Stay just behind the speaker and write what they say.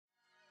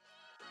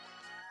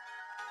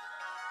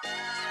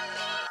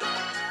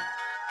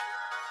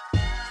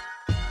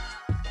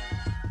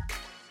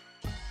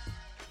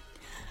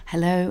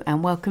Hello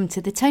and welcome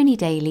to the Tony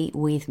Daily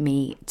with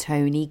me,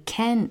 Tony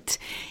Kent.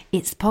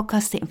 It's the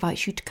podcast that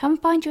invites you to come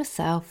find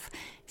yourself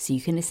so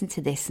you can listen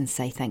to this and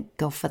say, thank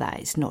God for that,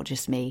 it's not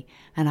just me.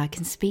 And I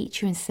can speak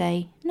to you and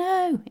say,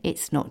 no,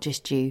 it's not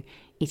just you,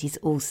 it is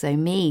also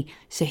me.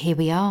 So here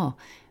we are,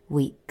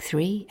 week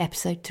 3,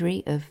 episode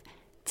 3 of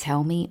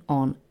Tell Me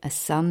on a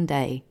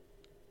Sunday.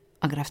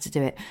 I'm going to have to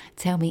do it.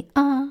 Tell me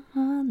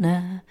on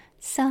a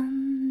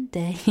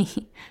Sunday,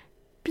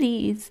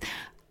 please.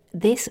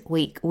 This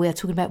week we are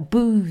talking about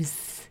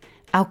booze,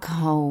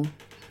 alcohol.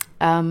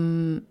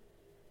 I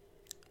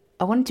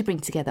wanted to bring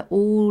together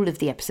all of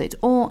the episodes,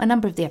 or a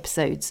number of the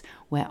episodes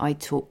where I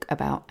talk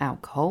about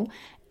alcohol.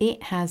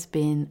 It has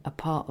been a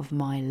part of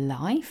my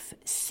life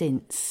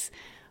since,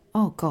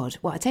 oh God,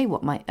 well, I tell you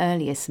what my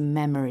earliest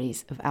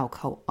memories of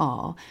alcohol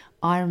are.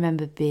 I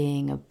remember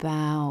being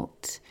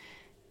about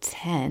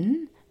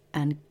 10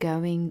 and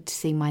going to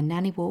see my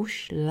Nanny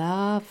Walsh,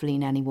 lovely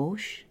Nanny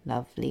Walsh,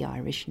 lovely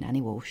Irish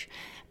Nanny Walsh.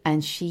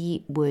 And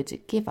she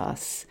would give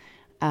us,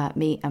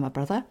 me and my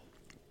brother,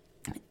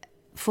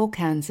 4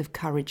 cans of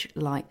Courage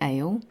Light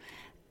Ale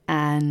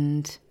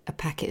and a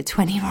packet of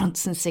 20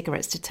 Ronson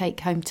cigarettes to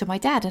take home to my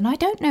dad. And I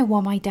don't know why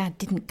my dad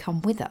didn't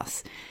come with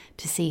us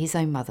to see his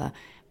own mother,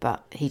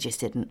 but he just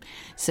didn't.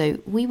 So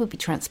we would be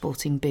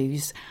transporting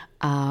booze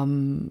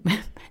in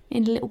a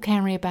little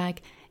carrier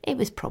bag. It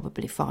was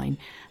probably fine.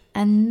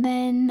 And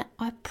then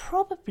I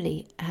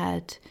probably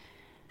had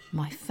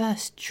my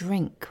first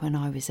drink when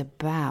I was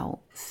about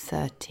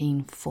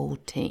 13,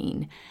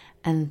 14,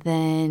 and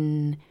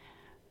then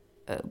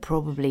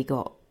probably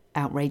got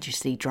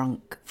outrageously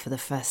drunk for the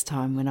first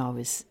time when I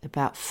was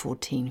about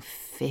 14,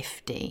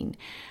 15.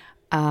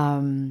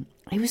 It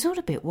was all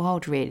a bit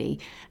wild, really.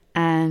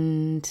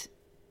 And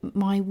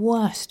my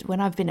worst,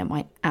 when I've been at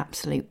my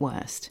absolute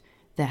worst,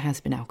 there has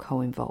been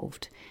alcohol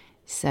involved.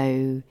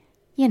 So,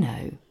 you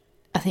know,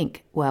 I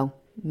think, well,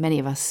 many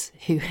of us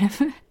who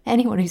have,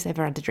 anyone who's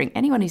ever had a drink,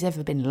 anyone who's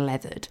ever been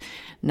leathered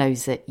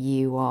knows that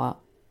you are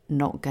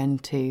not going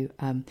to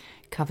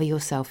cover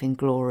yourself in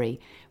glory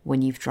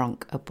when you've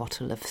drunk a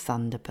bottle of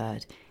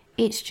Thunderbird.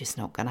 It's just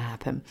not going to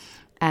happen.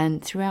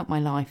 And throughout my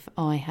life,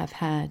 I have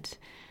had,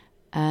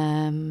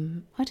 I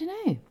don't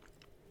know,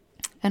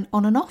 an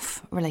on and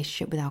off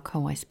relationship with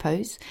alcohol, I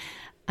suppose.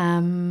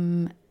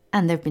 And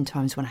there have been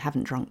times when I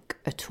haven't drunk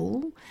at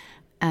all.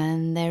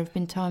 And there have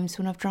been times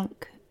when I've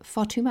drunk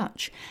far too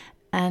much.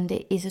 And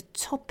it is a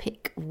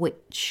topic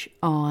which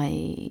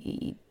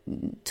I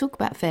talk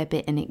about a fair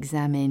bit and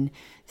examine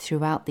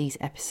throughout these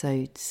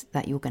episodes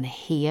that you're going to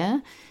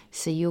hear.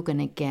 So you're going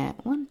to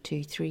get 1,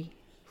 2, 3,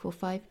 4,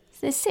 5.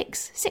 There's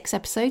six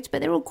episodes,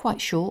 but they're all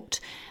quite short,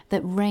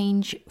 that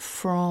range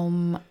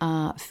from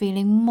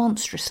feeling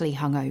monstrously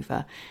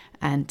hungover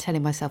and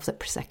telling myself that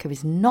Prosecco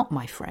is not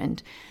my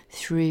friend,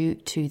 through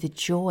to the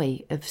joy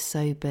of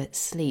sober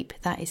sleep.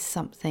 That is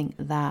something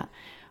that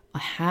I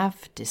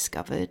have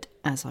discovered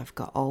as I've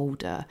got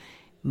older.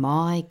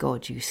 My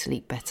God, you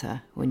sleep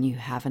better when you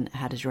haven't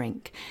had a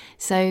drink.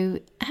 So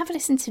have a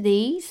listen to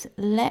these.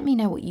 Let me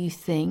know what you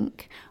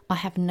think. I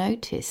have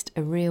noticed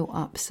a real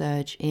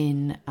upsurge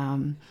in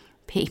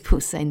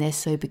people saying they're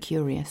sober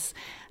curious,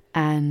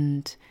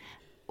 and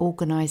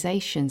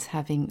organisations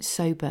having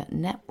sober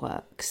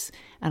networks.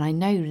 And I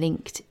know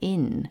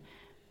LinkedIn,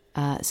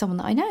 someone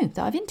that I know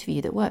that I've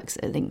interviewed that works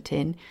at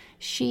LinkedIn,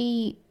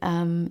 she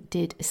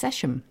did a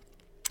session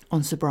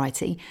on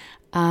sobriety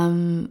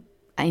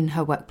in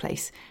her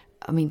workplace.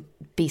 I mean,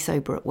 be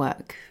sober at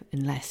work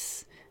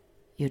unless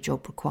your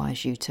job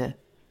requires you to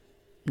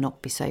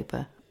not be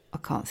sober. I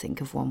can't think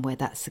of one where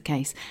that's the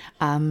case.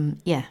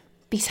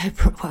 Be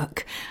sober at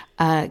work,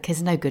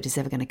 because no good is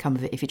ever going to come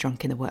of it if you're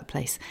drunk in the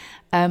workplace.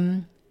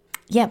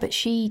 But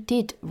she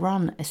did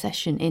run a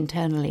session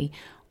internally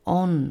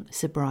on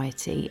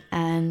sobriety,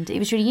 and it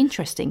was really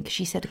interesting because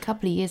she said a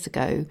couple of years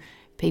ago,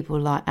 people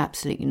were like,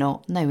 absolutely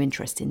not, no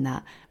interest in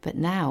that. But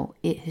now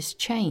it has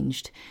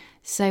changed.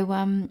 So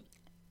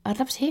I'd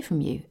love to hear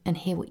from you and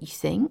hear what you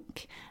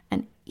think.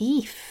 And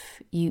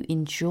if you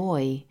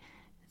enjoy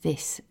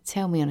this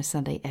Tell Me on a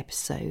Sunday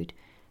episode,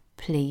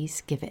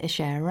 please give it a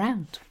share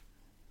around.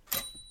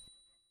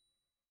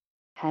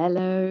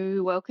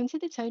 Hello, welcome to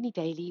the Tony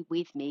Daily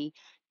with me,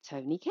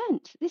 Tony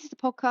Kent. This is the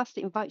podcast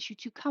that invites you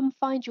to come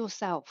find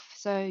yourself.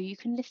 So you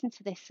can listen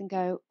to this and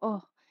go,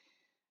 oh,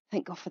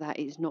 thank God for that,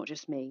 it's not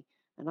just me.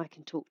 And I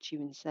can talk to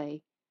you and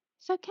say,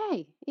 it's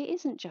okay, it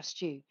isn't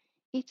just you,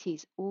 it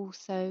is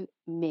also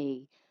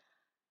me.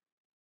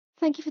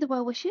 Thank you for the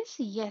well wishes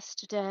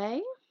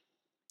yesterday,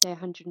 day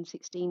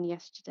 116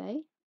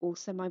 yesterday,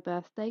 also my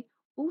birthday,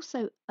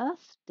 also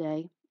Earth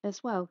Day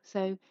as well.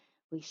 So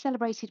we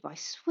celebrated by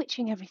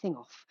switching everything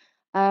off.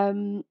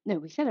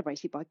 We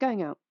celebrated by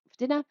going out for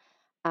dinner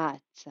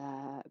at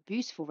a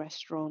beautiful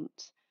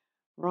restaurant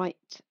right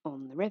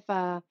on the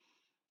river,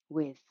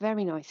 with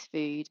very nice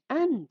food,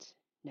 and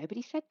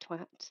nobody said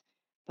twat,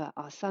 but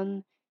our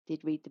son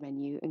did read the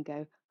menu and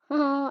go,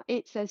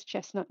 it says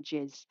chestnut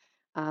jizz.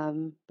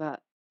 But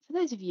for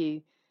those of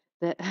you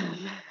that I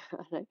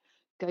don't know,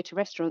 go to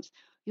restaurants,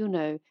 you'll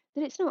know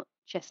that it's not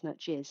chestnut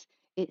jizz,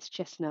 it's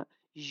chestnut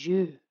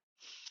jus.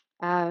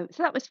 So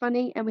that was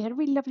funny, and we had a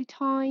really lovely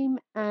time.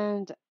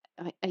 And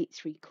I ate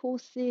 3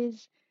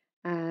 courses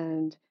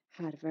and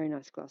had a very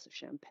nice glass of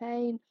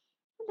champagne,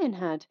 and then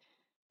had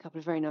a couple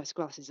of very nice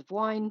glasses of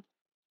wine.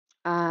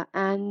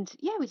 And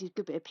yeah, we did a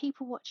good bit of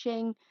people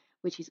watching,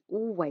 which is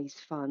always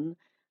fun.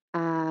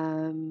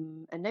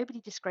 And nobody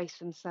disgraced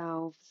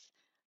themselves.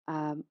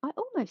 I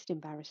almost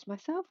embarrassed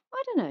myself.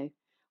 I don't know.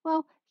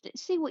 Well,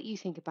 let's see what you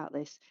think about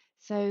this.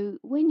 So,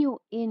 when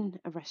you're in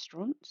a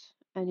restaurant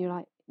and you're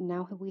like,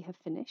 now we have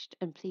finished,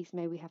 and please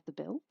may we have the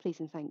bill, please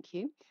and thank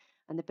you.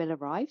 And the bill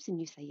arrives, and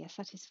you say, yes,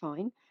 that is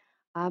fine.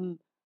 Um,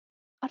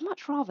 I'd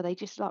much rather they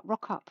just like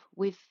rock up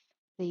with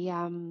the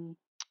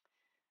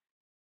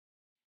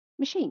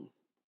machine.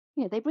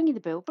 They bring you the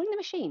bill, bring the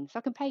machine so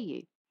I can pay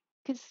you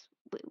because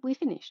we're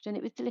finished and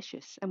it was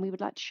delicious and we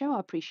would like to show our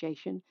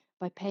appreciation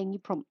by paying you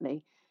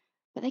promptly.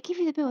 But they give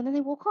you the bill and then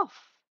they walk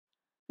off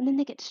and then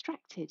they get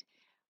distracted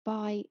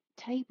by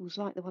tables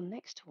like the one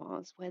next to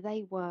ours where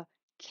they were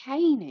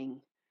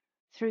caning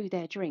through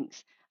their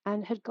drinks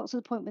and had got to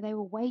the point where they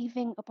were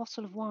waving a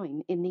bottle of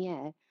wine in the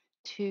air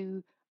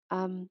to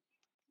um,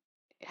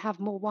 have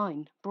more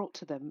wine brought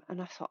to them.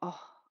 And I thought, oh,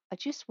 I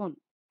just want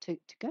to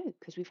go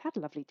because we've had a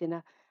lovely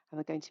dinner and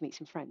we're going to meet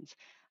some friends.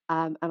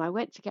 And I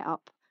went to get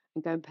up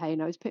and go and pay,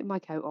 and I was putting my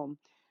coat on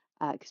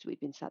because we'd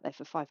been sat there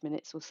for 5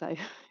 minutes or so.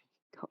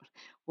 God,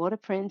 what a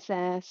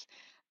princess!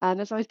 And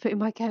as I was putting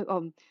my coat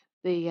on,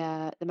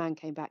 the man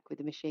came back with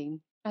the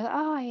machine. I thought,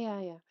 oh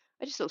yeah, yeah.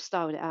 I just sort of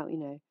styled it out,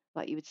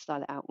 like you would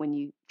style it out when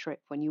you trip,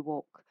 when you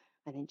walk,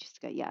 and then just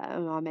go, yeah,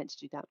 I meant to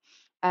do that.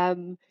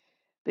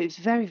 But it was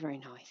very, very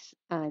nice.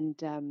 And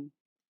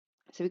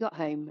so we got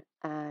home,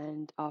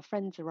 and our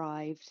friends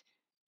arrived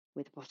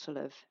with a bottle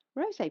of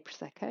rosé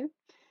prosecco.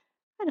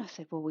 And I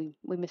said, well, we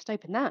must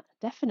open that,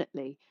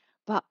 definitely.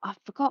 But I've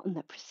forgotten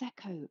that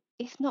prosecco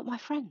is not my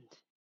friend.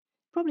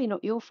 Probably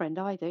not your friend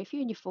either. If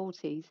you're in your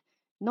 40s,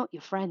 not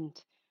your friend.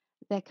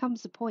 There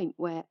comes a point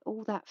where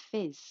all that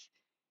fizz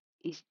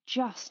is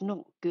just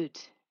not good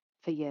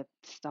for your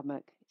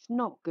stomach. It's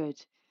not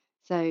good.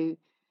 So,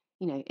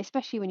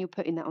 especially when you're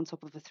putting that on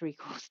top of a 3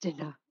 course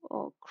dinner.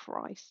 Oh,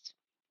 Christ.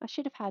 I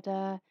should have had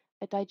a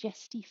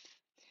digestif.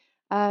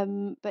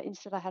 But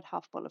instead, I had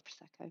half a bottle of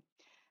Prosecco.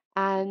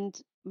 And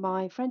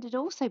my friend had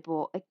also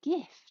bought a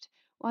gift.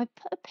 Well, I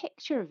put a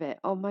picture of it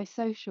on my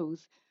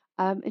socials.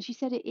 And she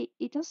said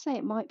it does say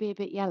it might be a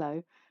bit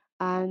yellow.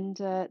 And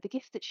the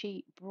gift that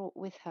she brought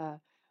with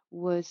her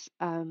was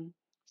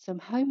some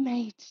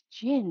homemade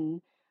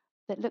gin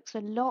that looks a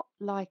lot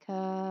like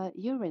a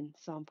urine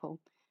sample.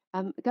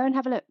 Go and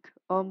have a look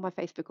on my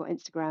Facebook or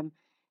Instagram.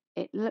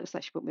 It looks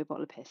like she bought me a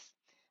bottle of piss.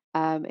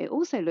 It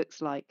also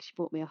looks like she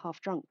bought me a half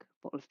drunk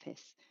bottle of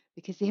piss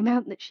because the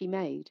amount that she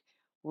made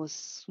was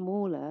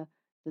smaller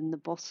than the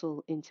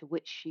bottle into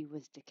which she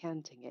was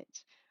decanting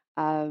it.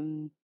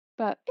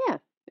 But yeah,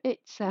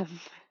 it's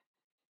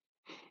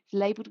it's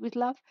labeled with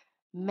love,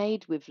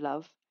 made with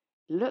love,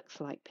 looks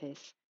like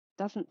piss,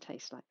 doesn't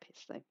taste like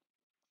piss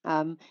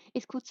though.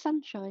 It's called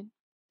Sunshine.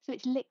 So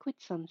it's liquid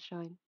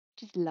sunshine,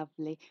 which is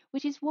lovely,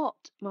 which is what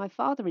my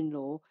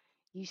father-in-law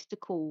used to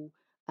call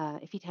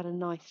if he'd had a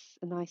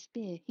nice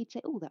beer, he'd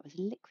say, "Oh, that was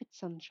liquid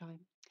sunshine."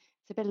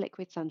 So a bit of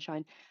liquid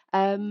sunshine.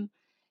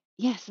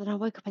 Yes, and I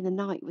woke up in the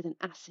night with an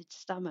acid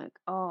stomach.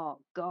 Oh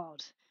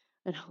God.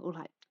 And all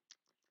like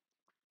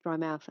dry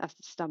mouth,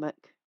 acid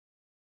stomach,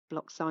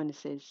 blocked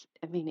sinuses.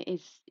 I mean,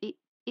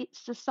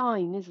 it's a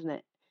sign, isn't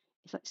it?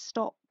 It's like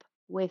stop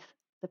with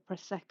the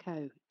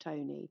prosecco,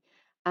 Tony.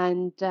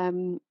 And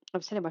I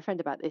was telling my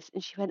friend about this,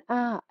 and she went,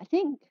 I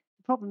think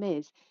the problem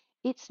is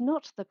it's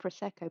not the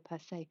prosecco per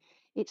se;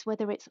 it's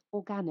whether it's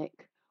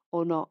organic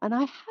or not. And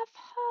I have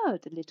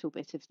heard a little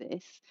bit of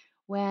this,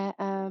 where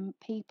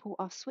people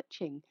are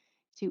switching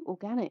to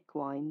organic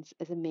wines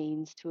as a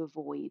means to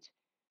avoid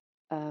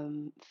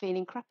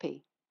feeling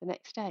crappy the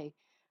next day.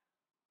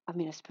 I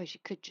mean, I suppose you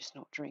could just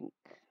not drink,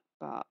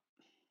 but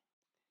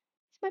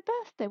it's my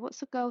birthday.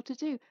 What's a girl to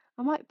do?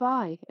 I might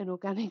buy an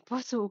organic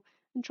bottle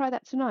and try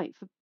that tonight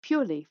for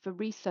purely for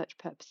research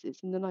purposes,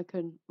 and then I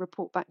can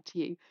report back to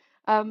you.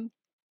 Um,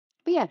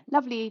 but yeah,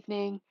 lovely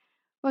evening.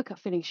 Woke up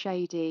feeling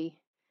shady.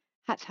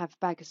 Had to have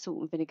a bag of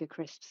salt and vinegar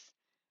crisps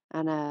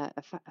and a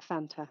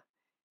Fanta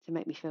to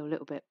make me feel a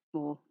little bit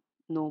more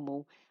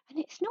normal. And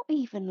it's not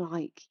even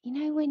like,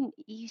 when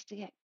you used to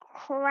get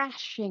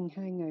crashing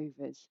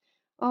hangovers.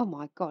 Oh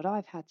my God,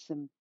 I've had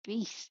some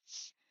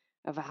beasts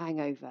of a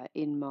hangover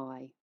in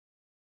my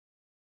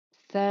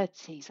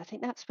 30s. I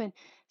think that's when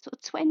sort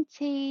of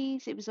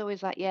 20s, it was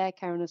always like, yeah,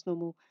 carrying us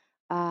normal.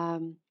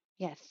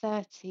 Yeah,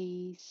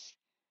 30s.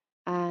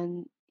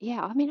 And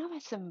yeah, I mean, I've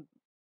had some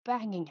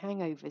banging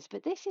hangovers,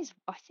 but this is,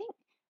 I think,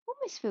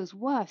 almost feels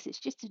worse. It's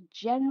just a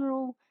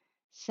general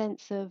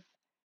sense of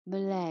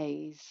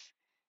malaise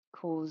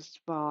caused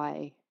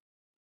by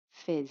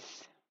fizz.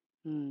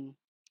 Hmm.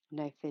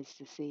 No fizz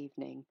this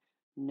evening.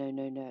 No,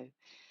 no, no.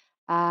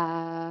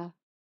 Uh,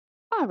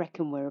 I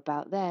reckon we're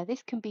about there.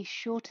 This can be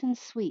short and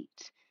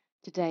sweet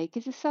today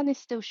because the sun is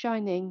still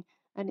shining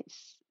and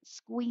it's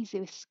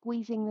squeezing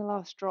the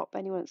last drop.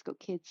 Anyone that's got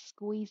kids,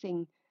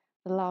 squeezing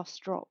the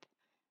last drop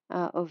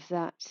of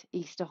that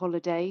Easter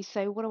holiday.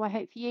 So what do I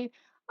hope for you?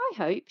 I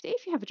hope that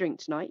if you have a drink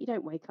tonight, you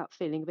don't wake up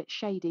feeling a bit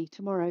shady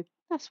tomorrow.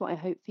 That's what I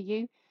hope for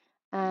you.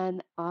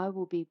 And I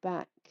will be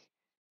back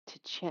to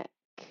check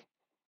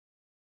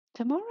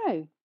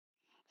tomorrow.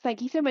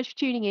 Thank you so much for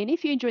tuning in.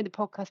 If you enjoyed the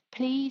podcast,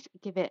 please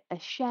give it a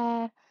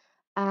share.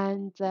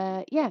 And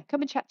yeah,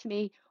 come and chat to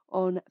me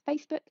on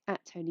Facebook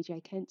at Tony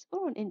J Kent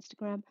or on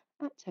Instagram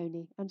at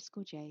Tony_J_Kent.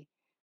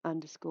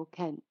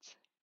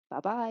 Bye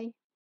bye.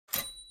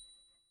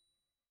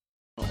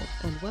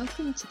 And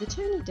welcome to the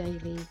Tony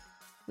Daily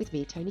with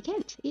me, Tony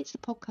Kent. It's the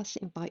podcast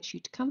that invites you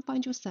to come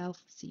find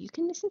yourself so you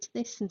can listen to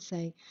this and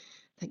say,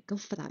 thank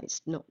God for that,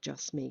 it's not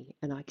just me.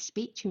 And I can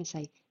speak to you and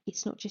say,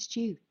 it's not just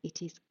you,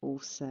 it is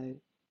also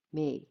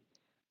me.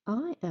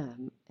 I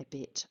am a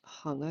bit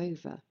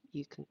hungover.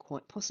 You can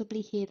quite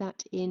possibly hear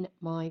that in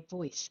my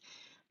voice.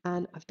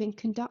 And I've been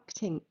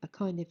conducting a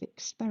kind of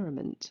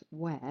experiment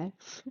where,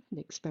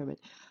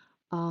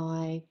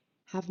 I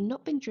have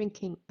not been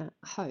drinking at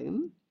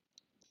home,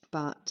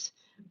 but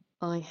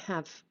I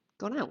have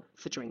gone out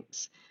for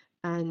drinks.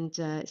 And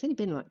it's only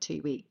been like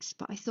 2 weeks,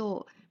 but I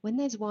thought when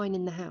there's wine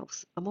in the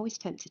house, I'm always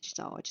tempted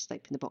to I just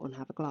open the bottle and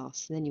have a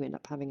glass. And then you end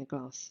up having a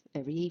glass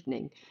every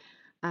evening.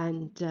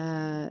 And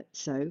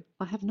so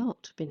I have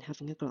not been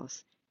having a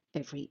glass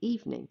every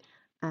evening.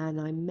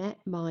 And I met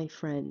my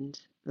friend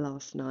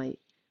last night.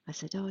 I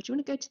said, oh, do you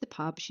want to go to the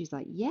pub? She's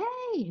like, yay.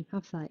 I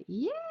was like,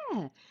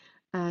 yeah.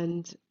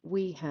 And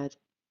we had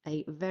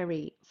a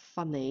very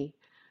funny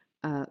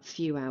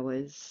few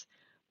hours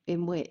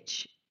in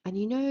which, and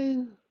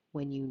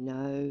when you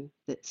know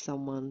that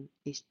someone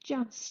is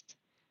just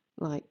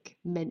like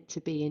meant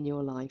to be in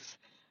your life.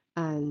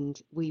 And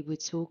we were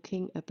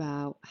talking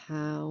about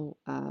how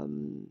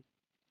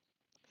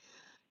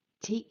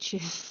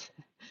teachers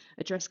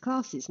address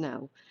classes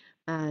now,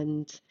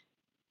 and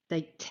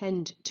they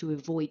tend to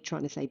avoid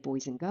trying to say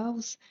boys and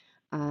girls.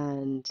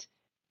 And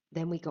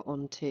then we got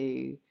on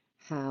to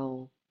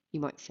how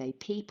you might say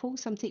people.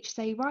 Some teachers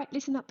say, right,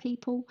 listen up,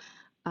 people.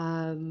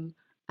 Um,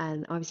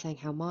 and I was saying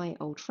how my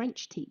old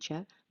French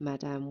teacher,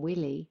 Madame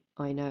Willie,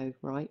 I know,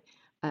 right?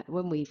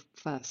 When we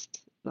first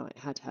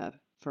had her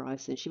for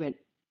us, and she went,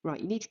 right,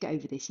 you need to get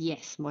over this.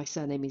 Yes, my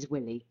surname is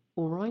Willie.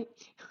 All right.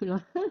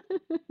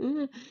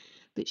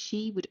 But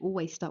she would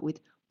always start with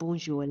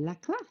bonjour la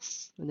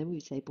classe, and then we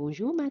would say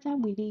bonjour,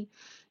 Madame Willie.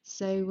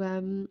 So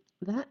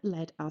that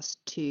led us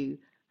to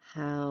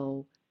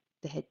how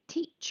the head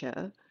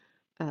teacher,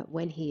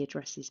 when he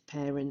addresses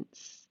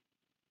parents,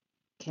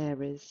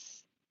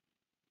 carers,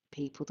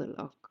 people that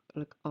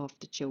look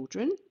after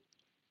children,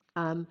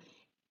 um,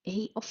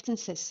 he often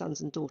says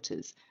sons and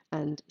daughters.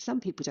 And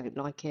some people don't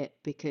like it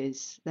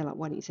because they're like,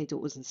 why don't you say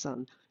daughters and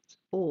sons?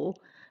 Or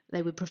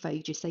they would prefer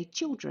you just say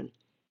children.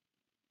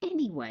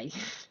 Anyway,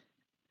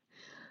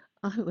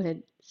 I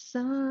went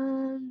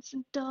sons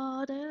and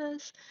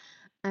daughters.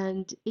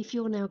 And if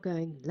you're now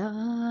going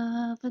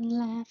love and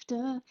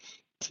laughter,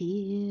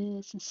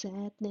 tears and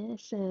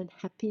sadness and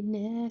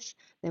happiness,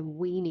 then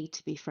we need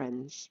to be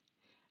friends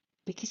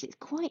because it's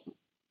quite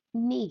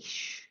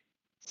niche,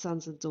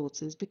 Sons and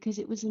Daughters, because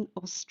it was an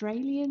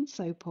Australian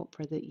soap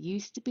opera that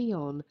used to be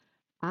on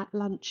at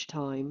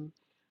lunchtime,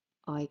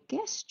 I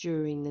guess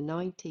during the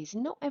 90s.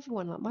 Not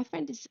everyone, like my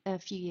friend is a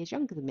few years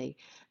younger than me,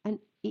 and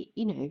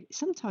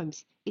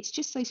sometimes it's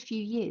just those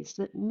few years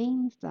that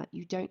means that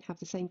you don't have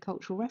the same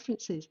cultural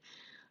references.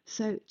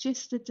 So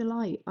just a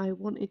delight. I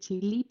wanted to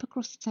leap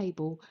across the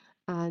table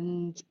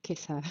and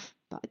kiss her,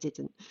 but I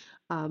didn't.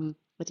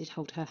 I did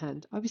hold her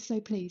hand. I was so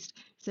pleased.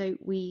 So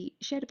we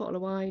shared a bottle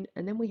of wine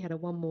and then we had a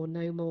one more,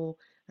 no more,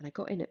 and I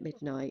got in at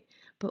midnight.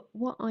 But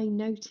what I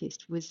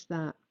noticed was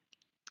that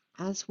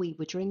as we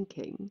were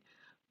drinking,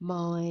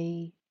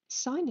 my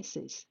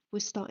sinuses were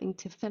starting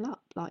to fill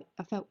up. Like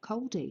I felt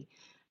coldy.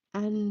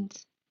 And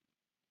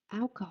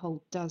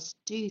alcohol does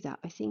do that.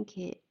 I think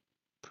it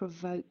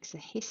provokes a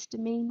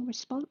histamine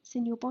response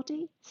in your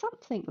body,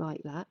 something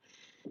like that.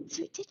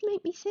 So it did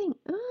make me think,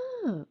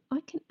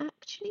 I can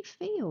actually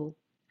feel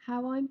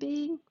how I'm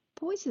being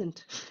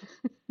poisoned.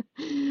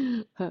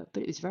 But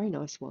it was very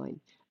nice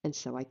wine. And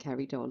so I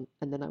carried on.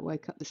 And then I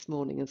woke up this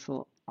morning and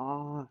thought,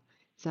 so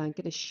I'm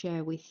going to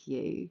share with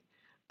you.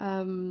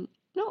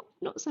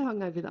 Not so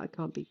hungover that I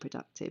can't be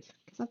productive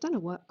because I've done a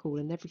work call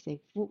and everything.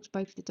 Walked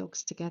both the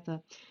dogs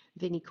together.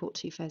 Vinny caught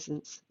 2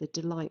 pheasants. The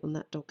delight on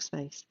that dog's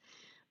face.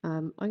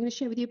 I'm going to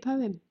share with you a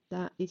poem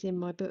that is in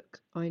my book,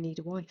 I Need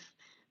a Wife,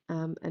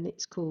 and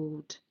it's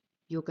called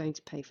You're Going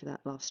to Pay for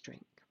That Last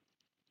Drink.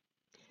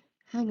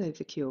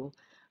 Hangover cure.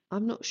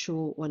 I'm not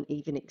sure one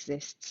even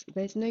exists.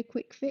 There's no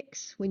quick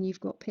fix when you've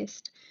got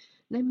pissed.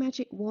 No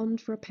magic wand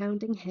for a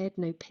pounding head,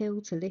 no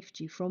pill to lift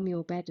you from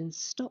your bed and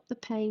stop the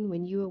pain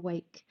when you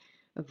awake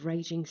of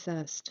raging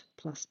thirst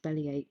plus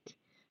bellyache.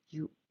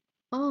 You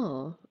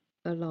are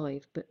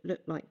alive but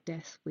look like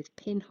death with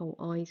pinhole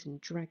eyes and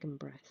dragon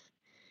breath.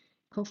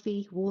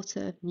 Coffee,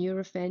 water,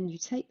 Nurofen, you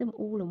take them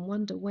all and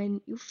wonder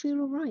when you'll feel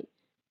all right,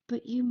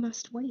 but you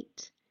must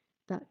wait.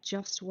 that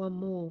just one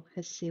more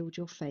has sealed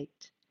your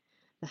fate.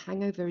 The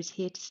hangover is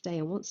here to stay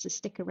and wants to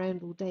stick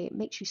around all day. It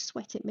makes you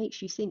sweat, it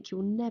makes you think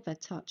you'll never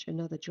touch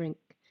another drink.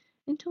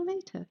 Until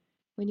later,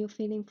 when you're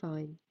feeling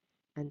fine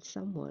and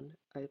someone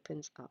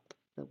opens up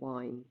the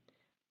wine.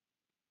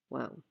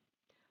 Well,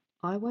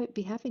 I won't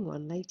be having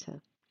one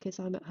later because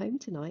I'm at home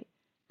tonight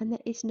and there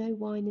is no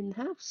wine in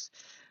the house.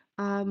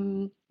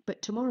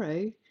 But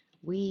tomorrow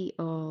we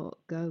are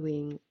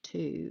going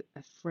to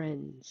a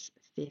friend's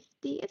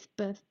 50th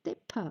birthday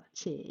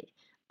party.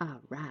 All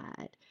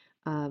right.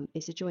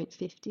 It's a joint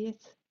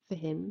 50th for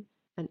him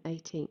and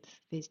 18th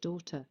for his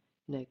daughter.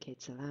 No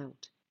kids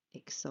allowed.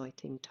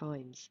 Exciting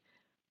times.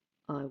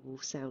 I will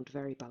sound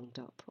very bunged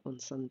up on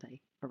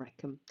Sunday, I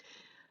reckon.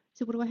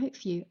 So, what do I hope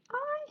for you?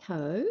 I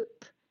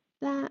hope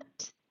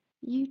that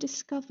you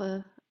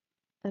discover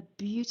a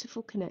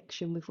beautiful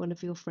connection with one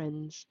of your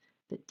friends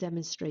that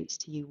demonstrates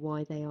to you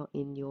why they are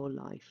in your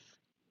life.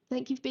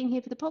 Thank you for being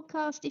here for the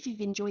podcast. If you've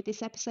enjoyed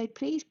this episode,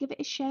 please give it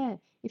a share.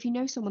 If you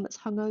know someone that's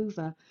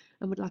hungover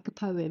and would like a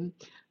poem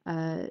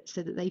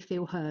so that they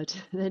feel heard,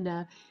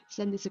 then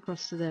send this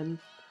across to them.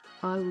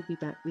 I will be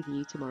back with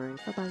you tomorrow.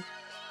 Bye-bye.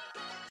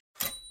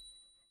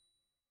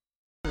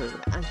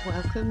 And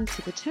welcome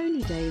to the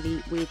Tony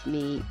Daily with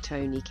me,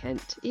 Tony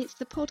Kent. It's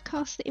the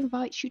podcast that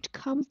invites you to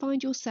come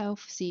find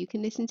yourself so you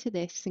can listen to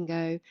this and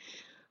go,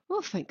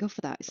 oh, thank God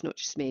for that. It's not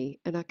just me.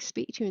 And I can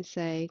speak to you and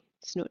say,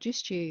 it's not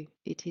just you,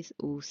 it is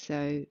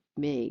also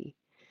me.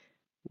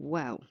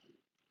 Well,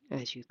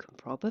 as you can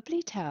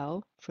probably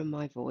tell from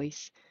my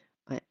voice,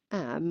 I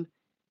am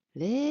a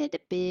little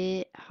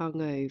bit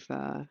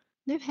hungover.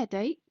 No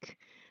headache.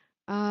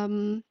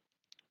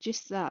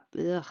 Just that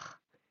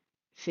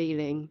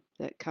feeling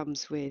that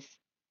comes with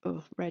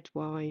red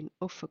wine.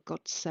 Oh, for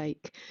God's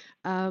sake.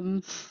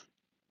 So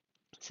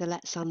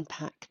let's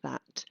unpack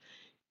that,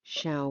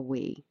 shall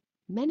we?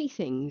 Many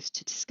things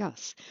to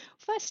discuss.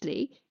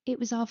 Firstly, it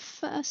was our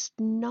first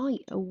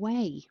night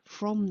away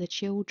from the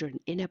children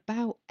in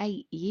about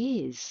 8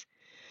 years.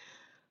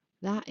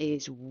 That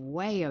is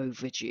way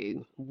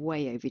overdue,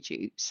 way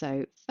overdue.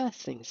 So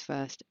first things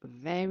first,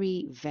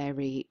 very,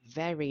 very,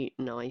 very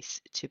nice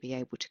to be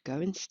able to go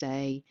and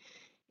stay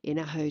in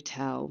a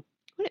hotel.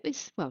 Well, it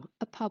was,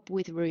 a pub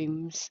with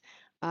rooms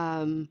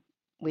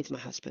with my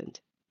husband.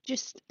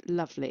 Just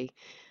lovely.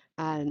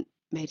 And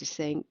made us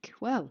think,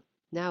 well,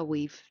 now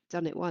we've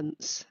done it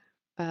once,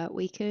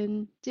 we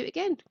can do it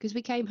again. Because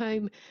we came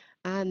home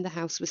and the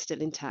house was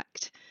still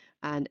intact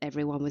and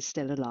everyone was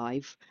still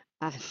alive.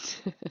 And,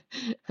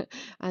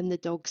 and the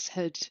dogs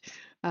had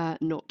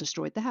not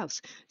destroyed the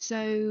house.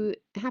 So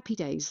happy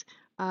days.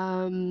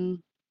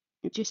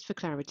 Just for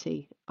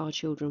clarity, our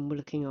children were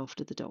looking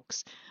after the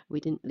dogs.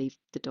 We didn't leave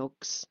the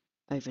dogs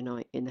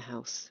overnight in the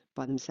house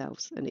by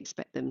themselves and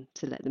expect them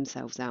to let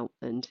themselves out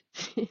and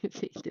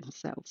feed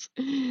themselves.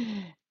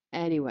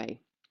 Anyway,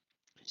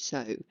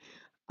 so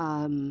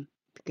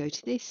go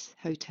to this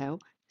hotel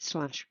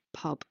slash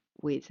pub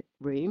with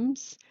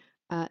rooms,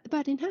 the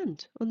bird in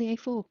hand on the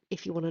A4,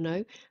 if you want to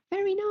know.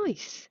 Very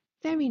nice,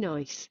 very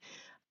nice.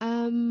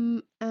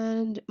 And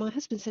my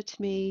husband said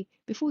to me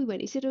before we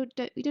went, he said, oh,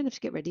 we don't have to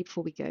get ready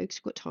before we go because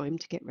we've got time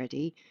to get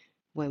ready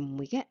when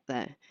we get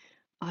there.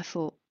 I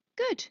thought,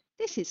 good,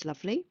 this is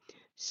lovely.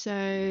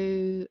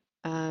 So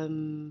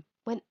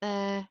went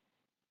there,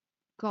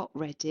 got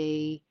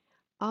ready.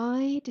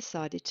 I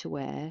decided to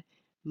wear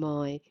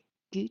my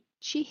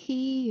Gucci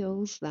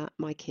heels that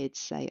my kids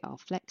say are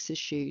Flex's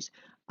shoes.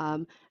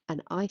 And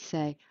I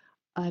say,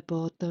 I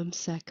bought them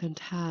second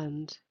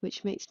hand,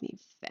 which makes me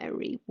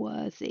very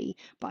worthy.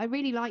 But I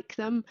really like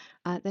them.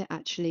 They're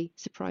actually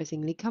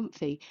surprisingly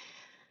comfy.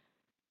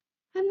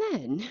 And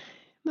then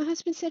my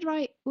husband said,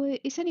 right, well,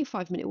 it's only a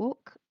 5-minute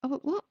walk. I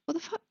went, what? What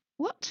the fuck?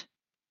 What?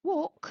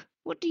 Walk?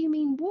 What do you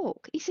mean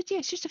walk? He said, yeah,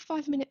 it's just a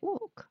 5-minute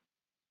walk.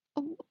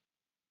 Oh,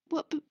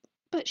 what?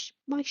 But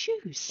my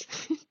shoes.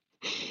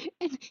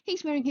 And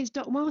he's wearing his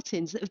Doc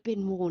Martens that have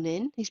been worn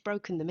in. He's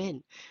broken them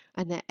in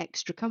and they're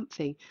extra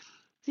comfy.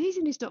 So he's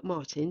in his Doc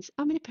Martens.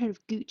 I'm in a pair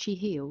of Gucci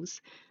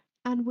heels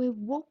and we're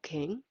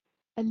walking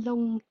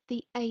along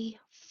the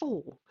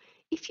A4.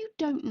 If you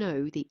don't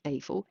know the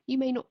A4, you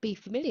may not be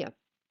familiar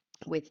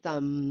with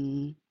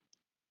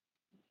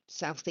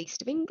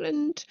southeast of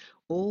England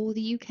or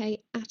the UK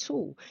at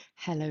all.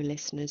 Hello,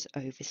 listeners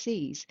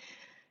overseas.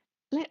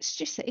 Let's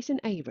just say it's an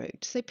A road,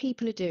 so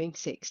people are doing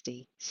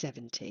 60,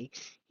 70.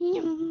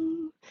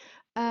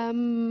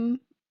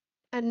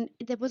 And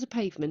there was a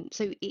pavement,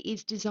 so it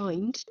is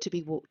designed to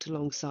be walked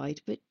alongside,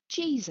 but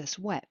Jesus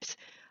wept.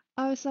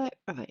 I was like,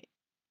 right,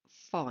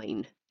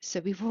 fine. So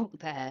we walked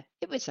there.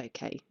 It was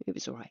okay. It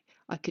was all right.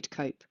 I could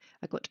cope.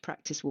 I got to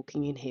practice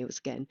walking in heels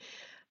again.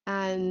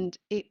 And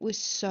it was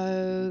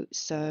so,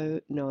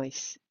 so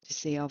nice to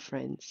see our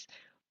friends.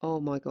 Oh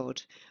my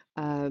God.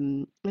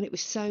 And it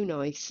was so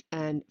nice.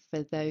 And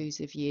for those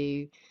of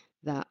you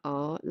that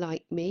are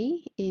like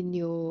me in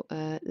your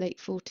late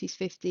 40s,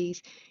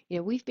 50s,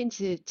 we've been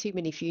to too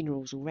many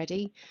funerals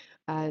already.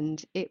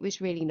 And it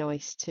was really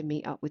nice to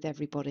meet up with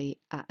everybody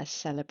at a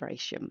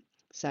celebration.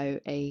 So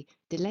a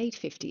delayed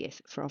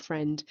 50th for our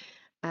friend,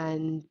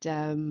 and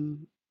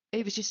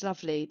it was just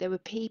lovely. There were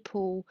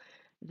people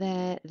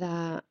there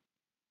that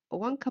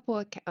one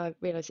couple I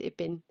realised it had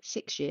been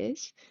 6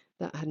 years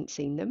that I hadn't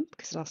seen them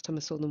because the last time I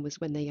saw them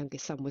was when their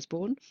youngest son was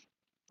born.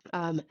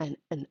 And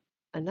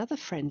another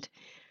friend,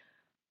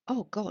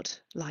 oh God,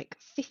 like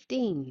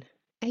 15,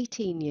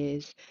 18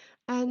 years.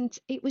 And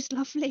it was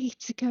lovely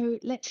to go,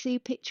 let's see a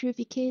picture of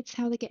your kids,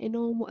 how they're getting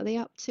on, what are they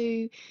up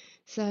to.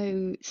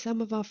 So some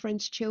of our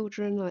friends'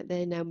 children, like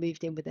they're now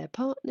moved in with their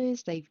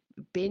partners, they've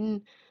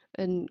been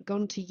and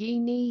gone to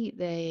uni,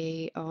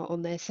 they are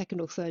on their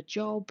second or third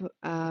job.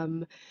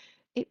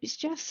 It was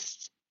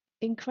just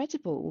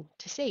incredible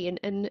to see.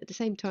 And at the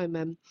same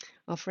time,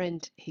 our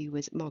friend who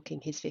was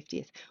marking his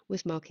 50th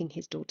was marking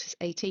his daughter's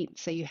 18th.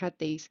 So you had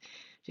these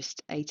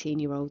just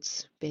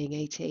 18-year-olds being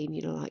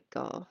 18, like,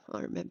 oh, I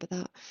remember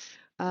that.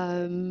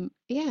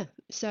 Yeah,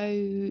 so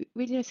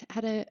really nice.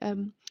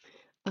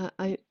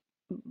 I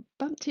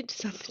bumped into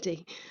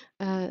somebody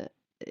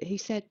who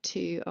said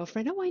to our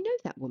friend, "Oh, I know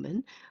that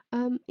woman.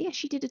 Yeah,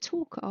 she did a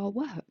talk at our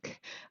work,"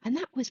 and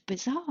that was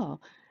bizarre.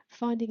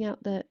 Finding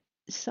out that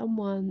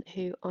someone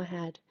who I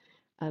had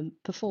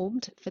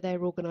performed for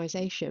their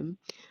organisation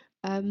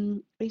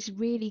is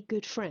really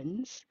good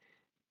friends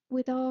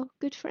with our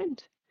good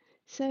friend.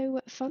 So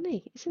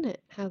funny, isn't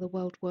it? How the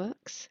world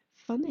works.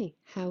 Funny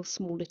how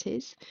small it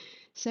is.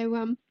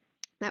 So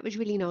that was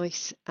really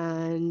nice,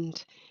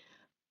 and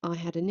I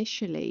had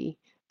initially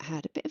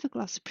had a bit of a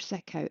glass of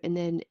prosecco, and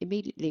then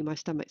immediately my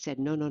stomach said,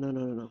 no, no, no,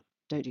 no, no, no,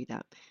 don't do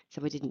that.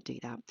 So I didn't do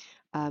that.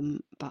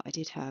 But I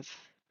did have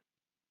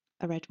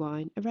a red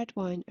wine, a red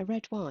wine, a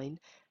red wine,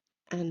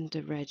 and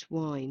a red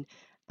wine.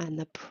 And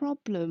the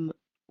problem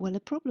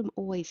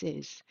always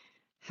is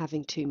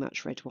having too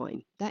much red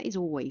wine. That is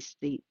always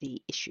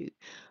the issue.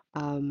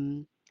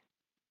 Um,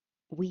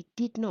 we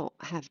did not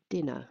have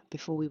dinner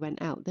before we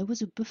went out. There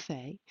was a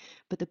buffet,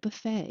 but the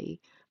buffet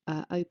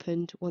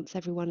opened once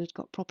everyone had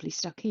got properly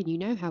stuck in. You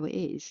know how it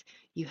is.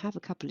 You have a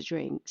couple of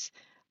drinks,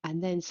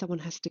 and then someone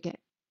has to get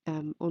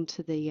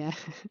onto the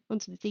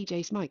onto the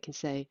DJ's mic and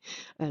say,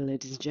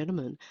 "Ladies and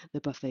gentlemen, the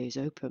buffet is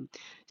open."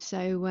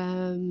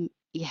 So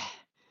yeah,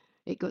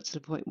 it got to the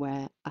point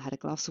where I had a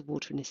glass of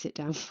water and a sit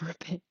down for a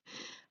bit,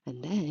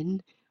 and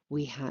then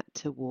we had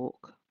to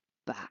walk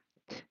back.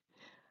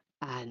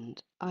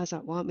 And I was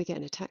like, why aren't we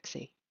getting a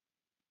taxi?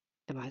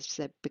 And I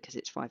said, because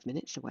it's 5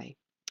 minutes away.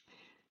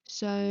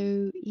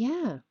 So,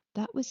 yeah,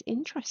 that was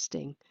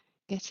interesting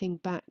getting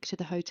back to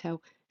the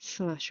hotel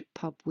slash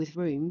pub with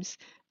rooms.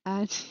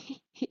 And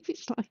it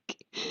was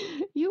like,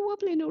 you're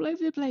wobbling all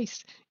over the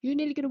place. You're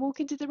nearly going to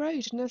walk into the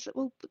road. And I said,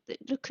 well,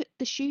 look at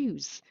the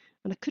shoes.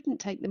 And I couldn't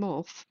take them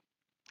off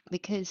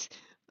because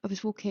I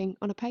was walking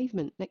on a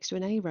pavement next to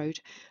an A road.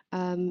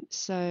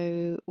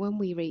 So when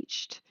we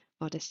reached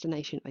our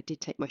destination, I did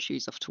take my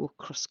shoes off to walk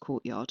across the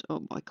courtyard.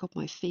 Oh my God,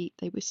 my feet,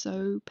 they were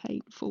so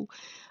painful.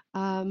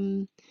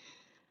 Um,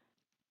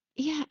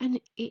 yeah, and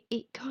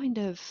it kind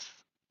of,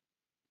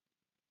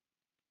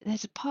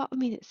 there's a part of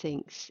me that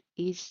thinks,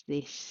 is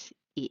this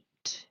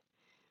it?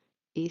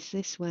 Is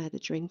this where the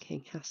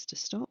drinking has to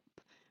stop?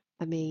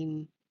 I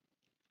mean,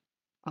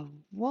 I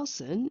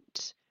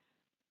wasn't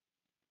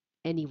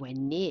anywhere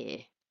near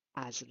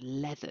as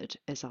leathered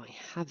as I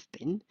have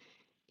been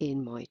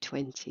in my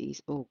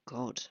 20s. Oh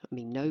God, I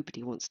mean,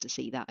 nobody wants to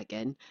see that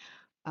again.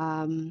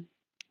 Um,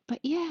 but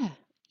yeah,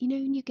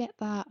 when you get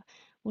that,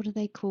 what do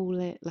they call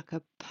it? Like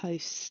a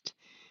post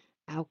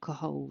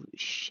alcohol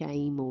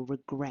shame or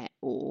regret,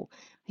 or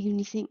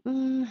you think,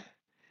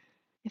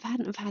 if I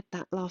hadn't have had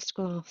that last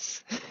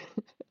glass,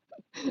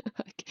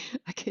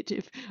 I could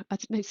have, I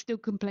don't know, still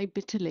complain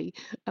bitterly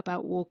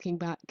about walking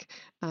back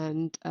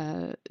and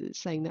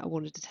saying that I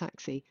wanted a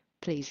taxi,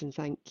 please and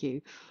thank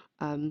you.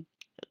 Um,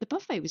 the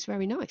buffet was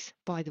very nice,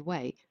 by the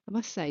way. I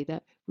must say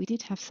that we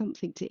did have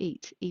something to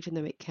eat, even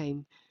though it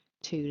came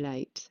too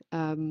late.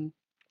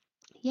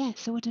 Yeah,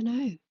 so I don't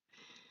know.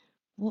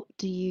 What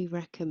do you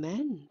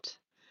recommend?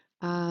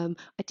 I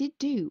did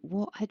do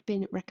what had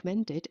been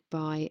recommended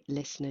by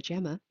listener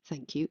Gemma,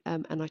 thank you.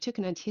 And I took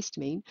an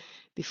antihistamine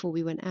before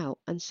we went out,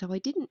 and so I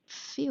didn't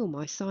feel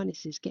my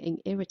sinuses getting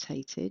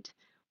irritated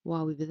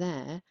while we were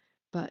there,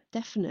 but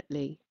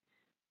definitely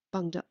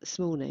bunged up this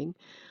morning.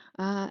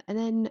 And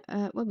then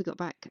when we got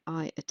back,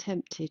 I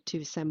attempted to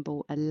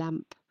assemble a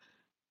lamp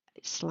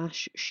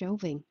slash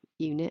shelving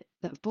unit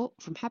that I've bought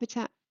from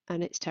Habitat,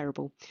 and it's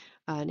terrible.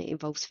 And it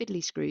involves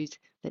fiddly screws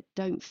that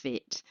don't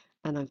fit,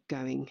 and I'm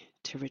going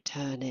to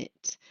return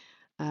it.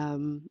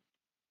 Um,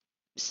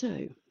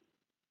 so,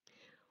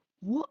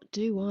 what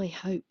do I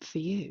hope for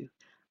you?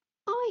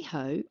 I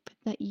hope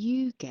that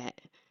you get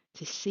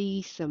to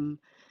see some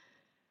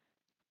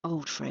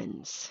old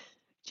friends.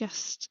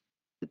 Just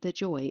the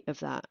joy of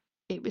that.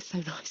 It was so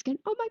nice going,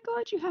 oh my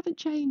God, you haven't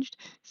changed.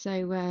 So,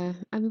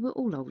 I mean, we're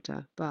all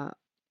older, but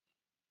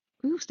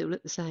we all still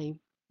look the same.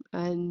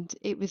 And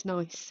it was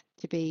nice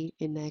to be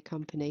in their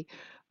company.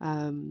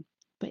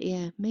 But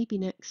yeah, maybe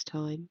next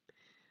time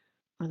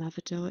I'll have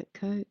a Diet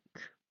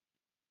Coke.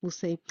 We'll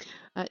see.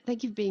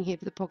 Thank you for being here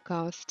for the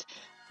podcast,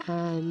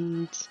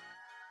 and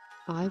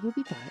I will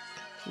be back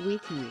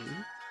with you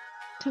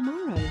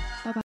tomorrow.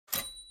 Bye bye.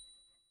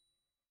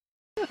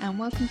 And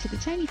welcome to the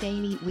Tony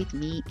Daily with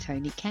me,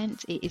 Tony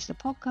Kent. It is the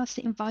podcast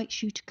that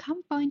invites you to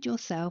come find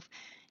yourself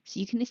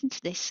so you can listen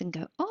to this and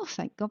go, oh,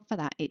 thank God for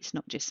that. It's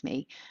not just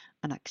me.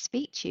 And I can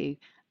speak to you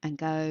and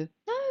go,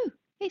 no,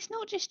 it's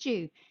not just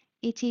you.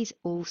 It is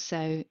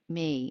also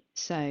me.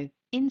 So,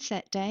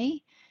 inset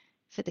day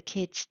for the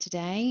kids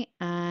today.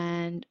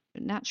 And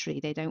naturally,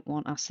 they don't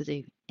want us to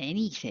do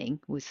anything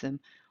with them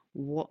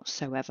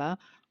whatsoever.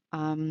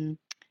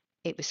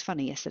 It was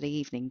funny yesterday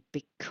evening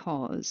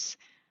because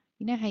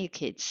you know how your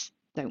kids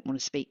don't want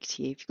to speak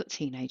to you? If you've got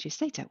teenagers,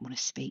 they don't want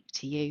to speak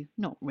to you.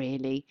 Not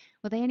really.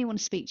 Well, they only want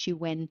to speak to you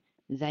when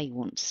they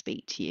want to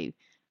speak to you.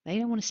 They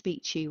don't want to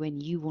speak to you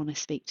when you want to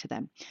speak to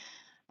them.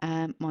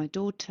 My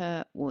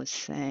daughter was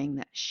saying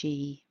that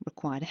she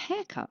required a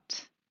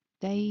haircut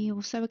a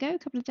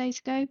couple of days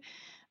ago,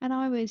 and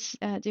I was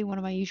doing one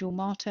of my usual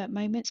martyr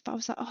moments, but I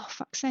was like, oh,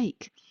 fuck's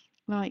sake.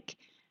 Like,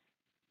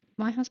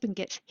 my husband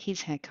gets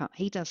his haircut.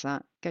 He does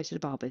that, goes to the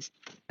barber's.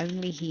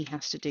 Only he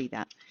has to do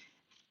that.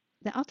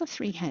 The other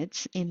three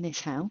heads in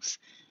this house,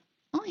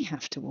 I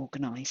have to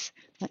organise.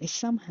 That is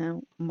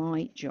somehow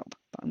my job.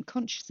 But I'm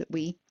conscious that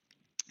we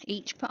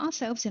each put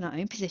ourselves in our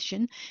own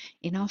position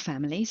in our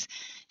families.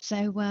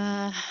 So,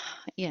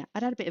 yeah,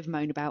 I'd had a bit of a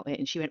moan about it,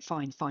 and she went,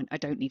 fine, I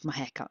don't need my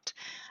haircut.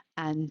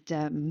 And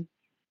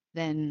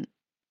then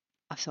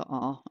I thought,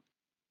 oh,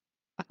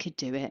 I could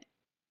do it.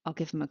 I'll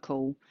give them a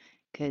call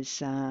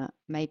because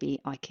maybe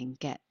I can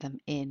get them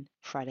in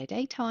Friday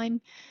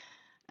daytime.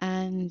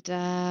 And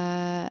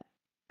I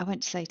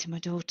went to say to my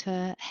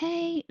daughter,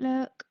 hey,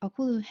 look, I'll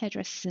call the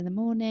hairdressers in the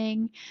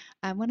morning.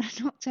 And when I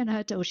knocked on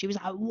her door, she was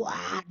like,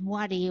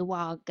 what do you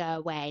want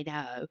going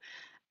on?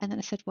 And then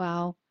I said,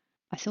 well,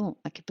 I thought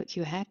I could book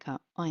you a haircut.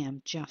 I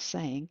am just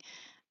saying.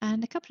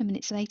 And a couple of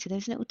minutes later,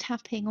 there's a little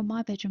tapping on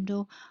my bedroom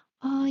door.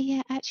 Oh,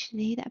 yeah,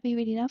 actually, that'd be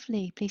really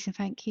lovely. Please and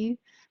thank you.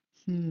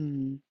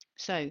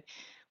 So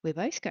we're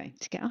both going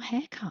to get our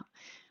hair cut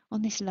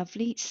on this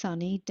lovely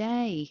sunny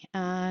day.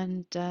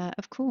 And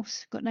of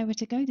course, got nowhere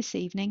to go this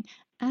evening,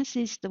 as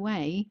is the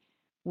way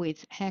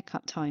with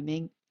haircut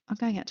timing. I'm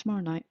going out tomorrow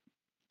night.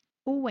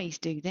 Always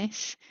do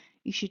this.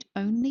 You should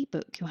only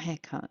book your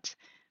haircut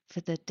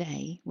for the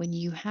day when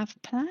you have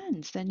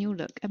plans, then you'll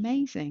look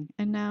amazing.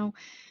 And now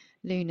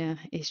Luna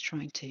is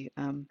trying to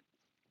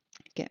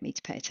get me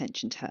to pay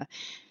attention to her.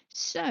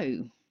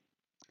 So,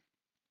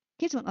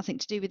 kids want nothing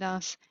to do with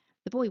us.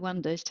 The boy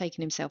wonders,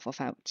 taking himself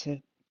off out to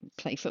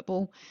play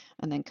football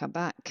and then come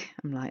back.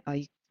 I'm like, are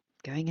you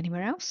going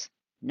anywhere else?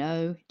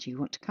 No. Do you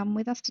want to come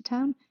with us to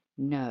town?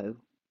 No.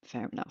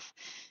 Fair enough.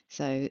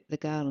 So the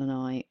girl and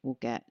I will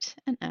get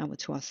an hour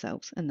to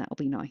ourselves, and that'll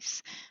be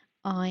nice.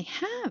 I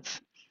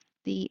have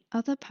the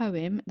other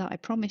poem that I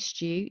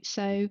promised you.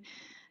 So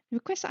the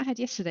request that I had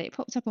yesterday, it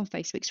popped up on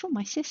Facebook. It's from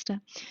my sister.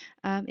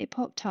 It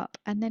popped up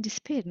and then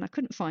disappeared, and I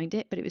couldn't find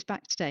it, but it was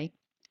back today.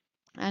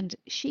 And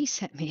she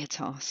set me a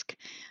task.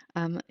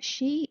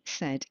 She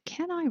said,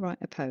 can I write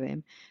a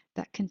poem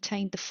that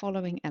contained the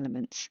following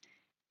elements: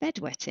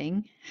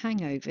 bedwetting,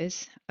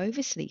 hangovers,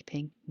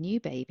 oversleeping, new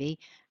baby,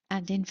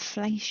 and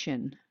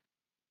inflation?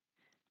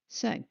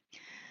 So,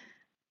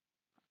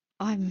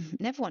 I'm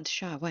never one to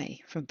shy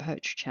away from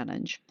poetry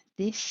challenge.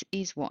 This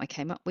is what I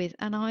came up with,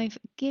 and I've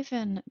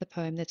given the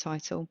poem the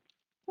title,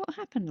 What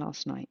Happened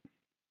Last Night?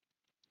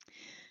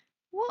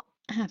 What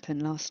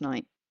happened last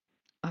night?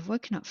 I've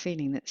woken up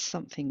feeling that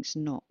something's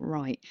not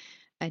right.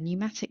 A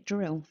pneumatic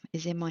drill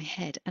is in my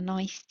head, and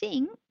I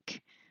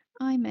think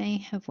I may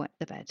have wet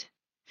the bed.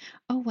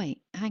 Oh,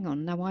 wait, hang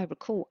on. Now I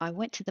recall I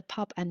went to the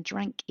pub and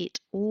drank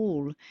it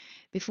all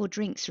before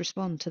drinks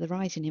respond to the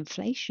rise in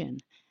inflation.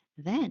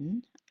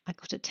 Then I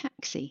got a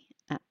taxi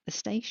at the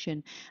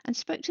station and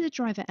spoke to the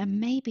driver and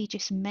maybe,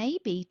 just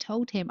maybe,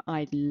 told him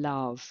I'd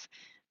love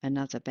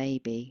another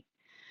baby.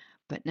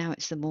 But now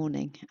it's the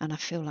morning and I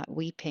feel like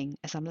weeping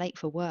as I'm late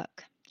for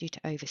work due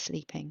to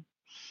oversleeping.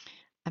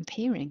 I'm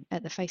peering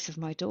at the face of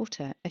my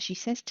daughter as she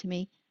says to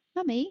me,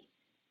 Mummy,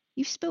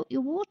 you've spilt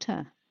your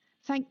water.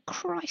 Thank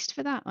Christ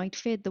for that. I'd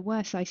feared the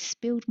worst. I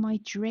spilled my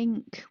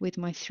drink with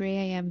my 3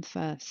 a.m.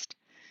 first.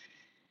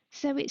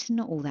 So it's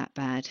not all that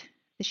bad.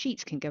 The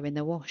sheets can go in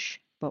the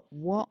wash. But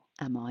what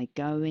am I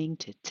going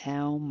to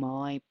tell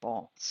my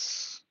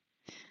boss?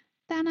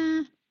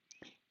 Dana,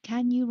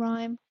 can you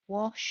rhyme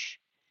wash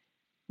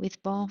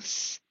with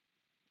boss?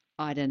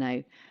 I don't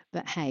know.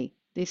 But hey,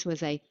 this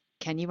was a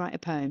can you write a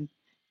poem?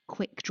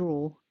 Quick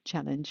draw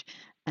challenge.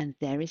 And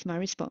there is my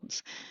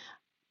response.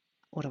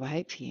 What do I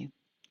hope for you?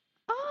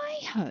 I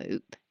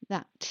hope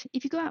that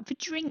if you go out for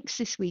drinks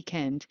this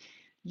weekend,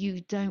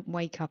 you don't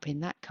wake up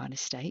in that kind of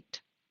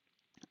state.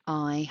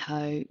 I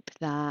hope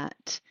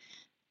that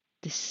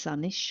the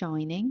sun is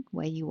shining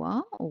where you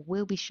are or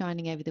will be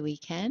shining over the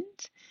weekend.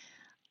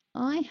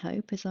 I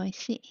hope as I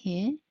sit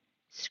here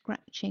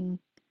scratching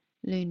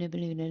Luna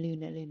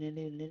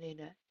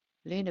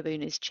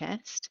Boona's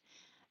chest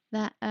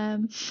that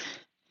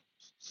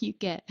you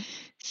get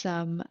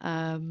some,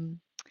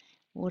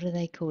 what do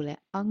they call it?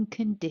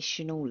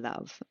 Unconditional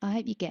love. I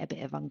hope you get a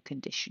bit of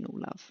unconditional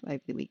love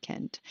over the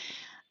weekend.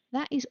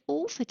 That is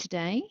all for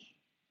today.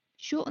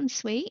 Short and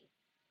sweet,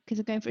 because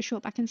I'm going for a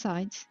short back and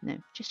sides. No,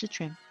 just a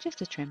trim,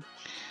 just a trim.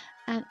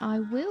 And I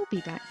will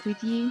be back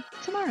with you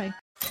tomorrow.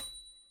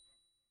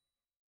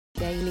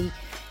 Daily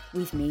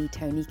with me,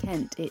 Tony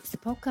Kent. It's the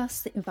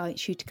podcast that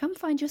invites you to come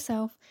find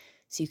yourself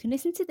so you can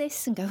listen to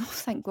this and go, oh,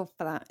 thank God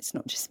for that. It's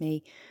not just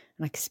me.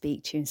 And I can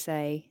speak to you and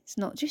say, it's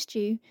not just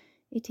you,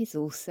 it is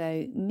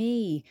also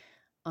me.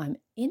 I'm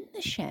in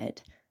the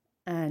shed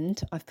and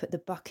I've put the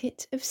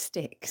bucket of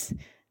sticks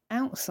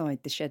outside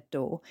the shed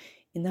door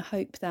in the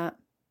hope that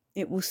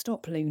it will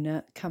stop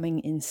Luna coming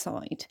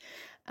inside.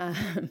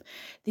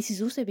 This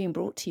is also being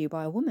brought to you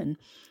by a woman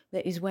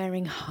that is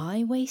wearing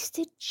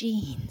high-waisted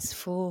jeans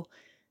for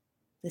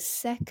the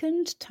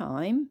second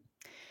time,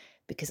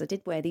 because I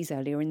did wear these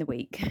earlier in the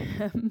week,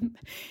 I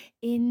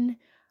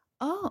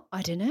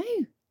don't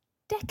know,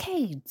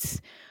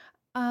 decades.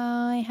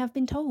 I have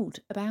been told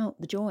about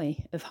the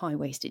joy of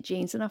high-waisted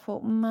jeans, and I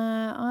thought,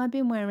 I've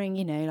been wearing,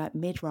 like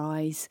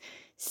mid-rise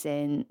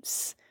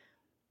since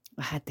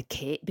I had the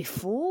kit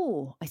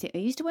before. I think I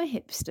used to wear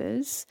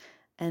hipsters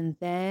and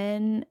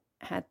then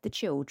had the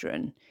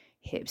children.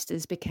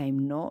 Hipsters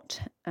became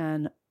not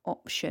an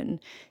option.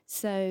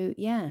 So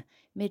yeah,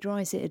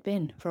 mid-rise it had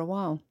been for a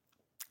while.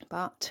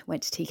 But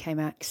went to TK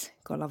Maxx,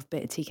 got a love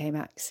bit of TK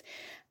Maxx,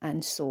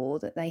 and saw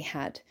that they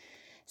had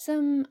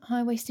some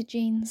high-waisted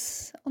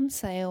jeans on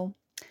sale.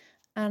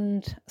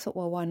 And I thought,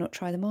 well, why not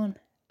try them on?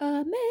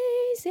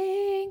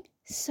 Amazing!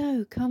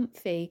 So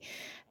comfy.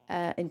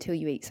 Until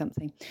you eat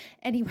something.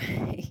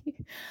 Anyway,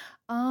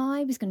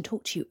 I was going to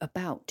talk to you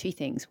about two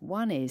things.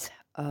 One is,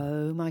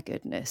 oh my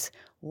goodness,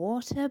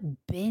 what a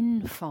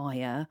bin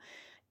fire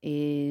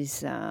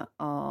is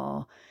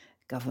our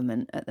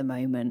government at the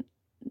moment.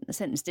 The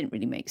sentence didn't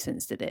really make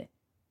sense, did it?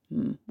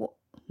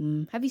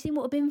 Have you seen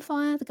what a bin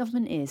fire the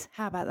government is?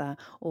 How about that?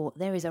 Or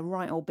there is a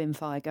right old bin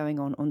fire going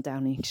on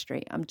Downing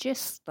Street. I'm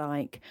just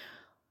like,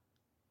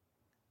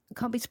 I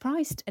can't be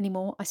surprised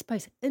anymore, I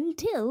suppose,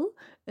 until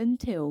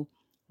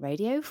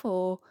Radio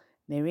 4,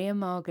 Miriam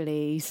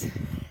Margolyes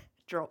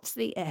drops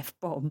the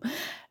F-bomb.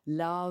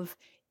 Love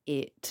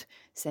it.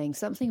 Saying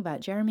something about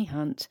Jeremy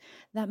Hunt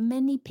that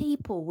many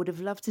people would have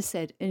loved to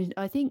said. And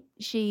I think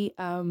she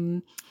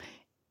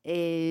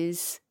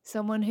is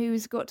someone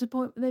who's got to the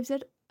point where they've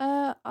said,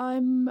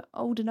 I'm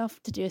old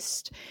enough to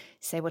just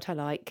say what I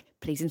like,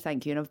 please and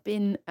thank you. And I've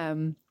been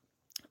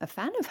a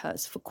fan of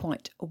hers for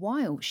quite a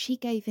while. She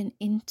gave an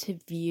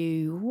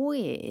interview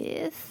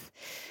with...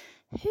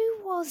 who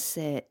was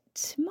it?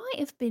 Might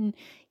have been,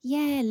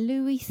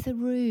 Louis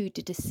Theroux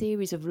did a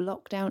series of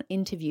lockdown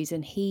interviews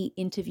and he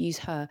interviews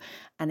her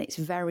and it's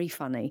very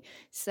funny.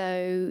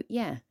 So,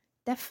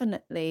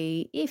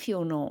 definitely, if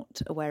you're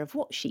not aware of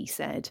what she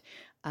said,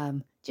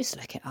 just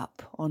look it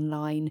up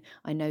online.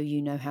 I know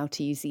you know how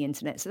to use the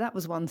internet. So that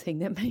was one thing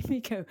that made me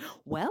go,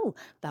 well,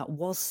 that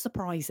was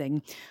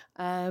surprising.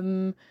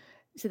 So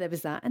there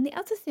was that. And the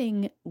other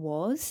thing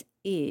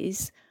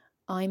is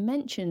I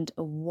mentioned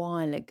a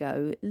while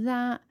ago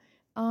that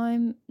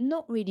I'm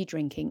not really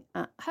drinking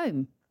at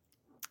home.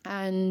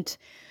 And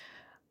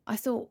I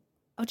thought,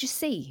 I'll just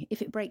see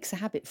if it breaks a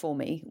habit for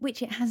me,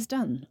 which it has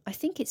done. I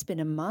think it's been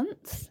a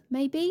month,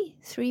 maybe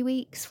 3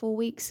 weeks, 4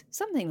 weeks,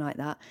 something like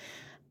that.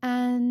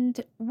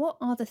 And what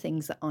are the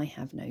things that I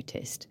have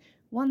noticed?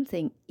 One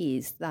thing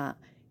is that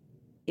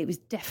it was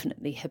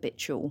definitely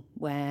habitual,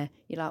 where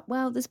you're like,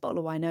 well, there's a bottle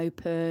of wine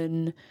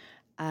open,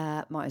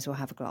 might as well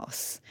have a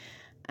glass.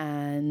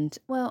 And,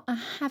 well, I'm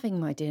having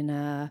my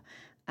dinner,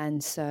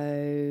 and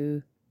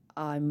so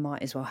I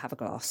might as well have a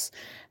glass.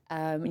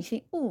 And you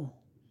think,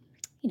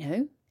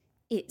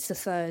 it's a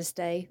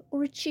Thursday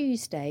or a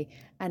Tuesday,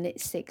 and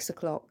it's 6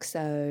 o'clock,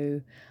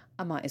 so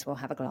I might as well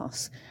have a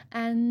glass.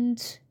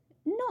 And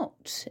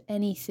not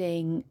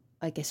anything,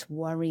 I guess,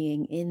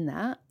 worrying in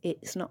that.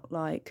 It's not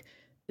like,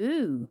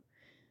 ooh,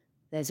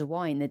 there's a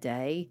wine the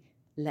day,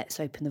 let's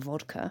open the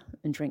vodka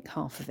and drink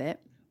half of it.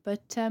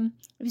 But it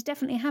was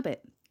definitely a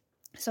habit.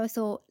 So I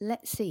thought,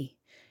 let's see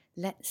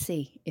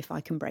if I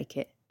can break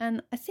it.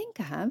 And I think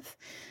I have.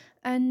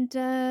 And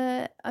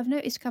I've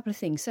noticed a couple of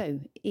things. So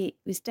it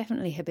was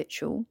definitely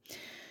habitual.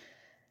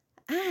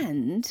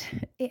 And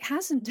it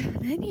hasn't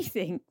done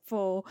anything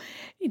for,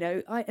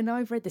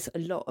 I've read this a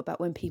lot about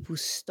when people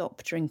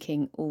stop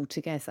drinking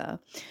altogether.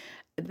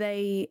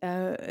 There's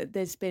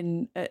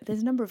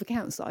a number of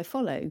accounts that I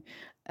follow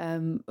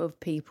of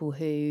people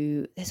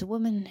who, there's a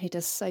woman who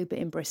does sober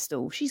in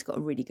Bristol. She's got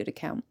a really good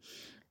account.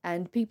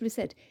 And people have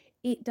said,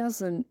 it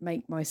doesn't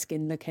make my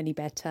skin look any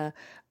better.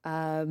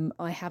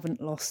 I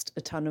haven't lost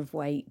a ton of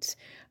weight.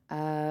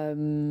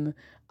 I'm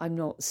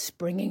not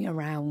springing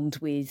around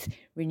with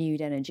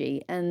renewed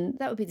energy. And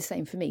that would be the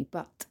same for me.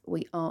 But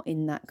we are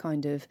in that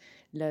kind of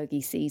lurgy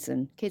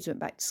season. Kids went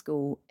back to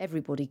school.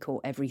 Everybody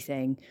caught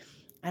everything.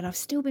 And I've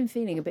still been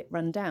feeling a bit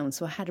run down.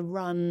 So I had a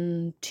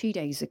run 2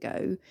 days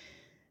ago.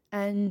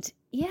 And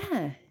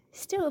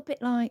still a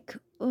bit like,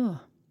 a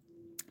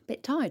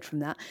bit tired from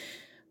that.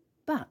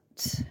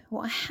 But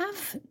what I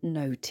have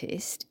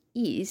noticed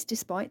is,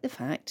 despite the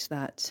fact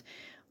that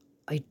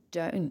I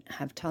don't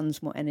have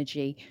tons more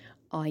energy,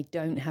 I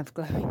don't have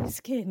glowing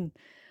skin,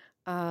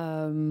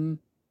 I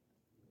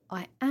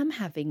am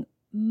having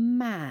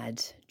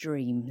mad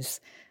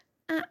dreams.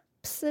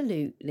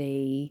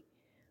 Absolutely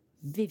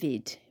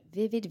vivid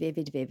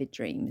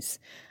dreams.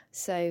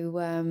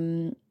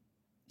 So,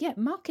 yeah,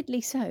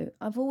 markedly so.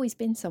 I've always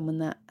been someone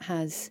that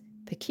has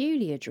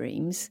peculiar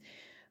dreams,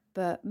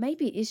 but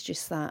maybe it is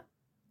just that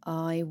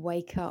I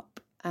wake up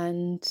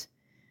and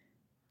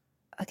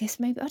I guess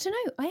maybe, I don't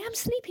know, I am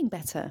sleeping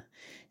better.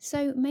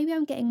 So maybe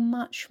I'm getting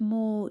much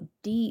more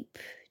deep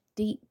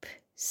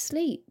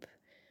sleep.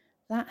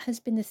 That has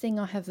been the thing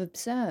I have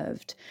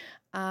observed.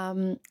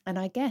 And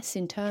I guess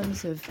in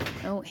terms of,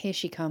 oh, here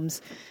she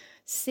comes,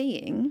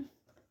 seeing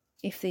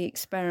if the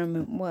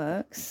experiment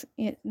works.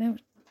 Yeah, no,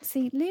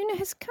 see, Luna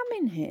has come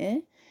in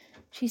here.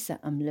 She said,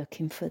 I'm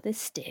looking for the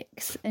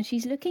sticks. And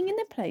she's looking in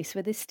the place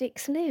where the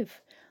sticks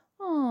live.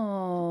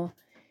 Oh,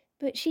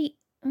 but she's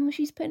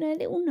putting her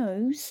little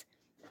nose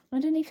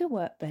underneath the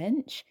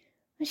workbench.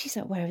 And she's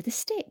like, where are the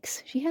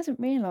sticks? She hasn't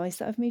realised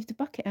that I've moved the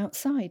bucket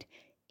outside.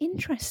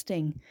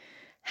 Interesting.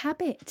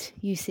 Habit,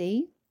 you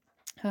see.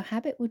 Her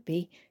habit would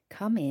be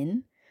come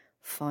in,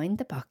 find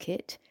the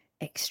bucket,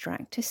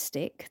 extract a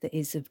stick that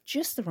is of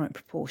just the right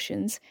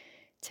proportions,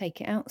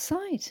 take it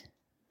outside.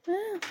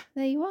 Ah,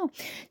 there you are.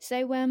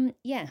 So,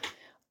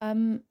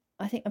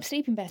 I think I'm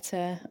sleeping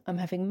better. I'm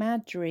having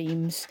mad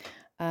dreams,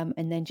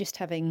 and then just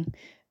having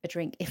a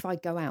drink if I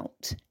go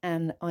out.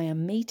 And I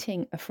am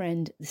meeting a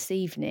friend this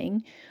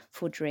evening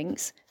for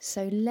drinks.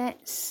 So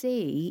let's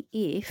see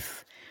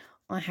if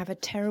I have a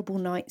terrible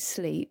night's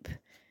sleep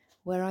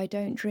where I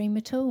don't dream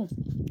at all.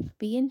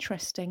 Be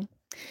interesting.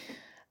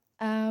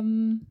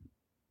 And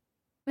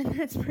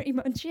that's pretty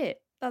much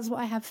it. That's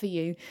what I have for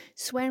you.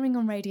 Swearing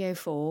on Radio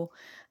 4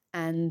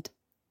 and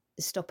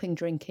stopping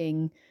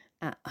drinking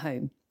at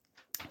home.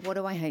 What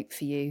do I hope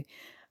for you?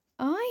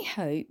 I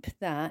hope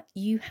that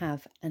you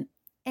have an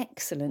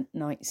excellent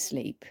night's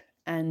sleep.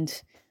 And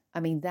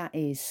I mean, that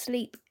is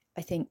sleep,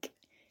 I think,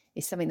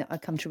 is something that I've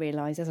come to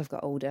realise as I've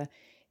got older,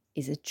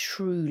 is a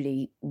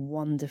truly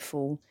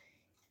wonderful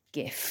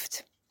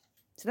gift.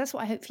 So that's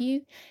what I hope for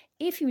you.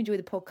 If you enjoy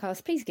the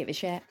podcast, please give it a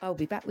share. I'll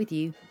be back with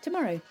you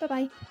tomorrow.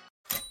 Bye-bye.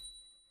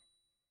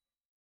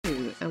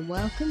 And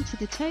welcome to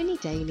the Tony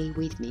Daily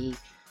with me,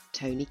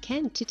 Tony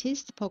Kent. It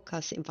is the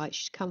podcast that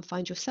invites you to come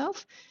find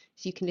yourself,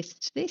 so you can listen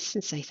to this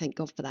and say, thank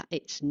God for that.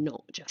 It's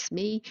not just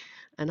me.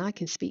 And I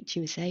can speak to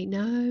you and say,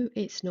 no,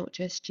 it's not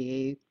just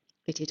you.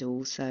 It is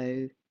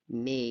also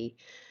me.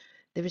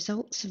 The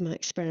results of my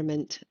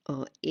experiment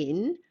are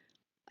in.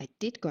 I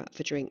did go out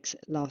for drinks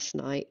last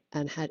night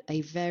and had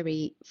a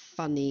very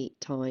funny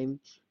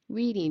time,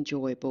 really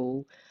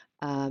enjoyable.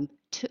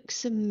 Took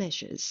some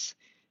measures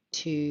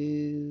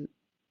to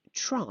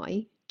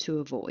try to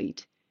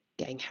avoid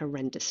getting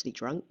horrendously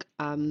drunk.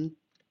 I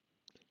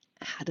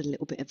had a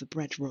little bit of a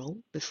bread roll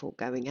before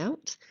going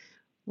out.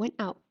 Went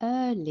out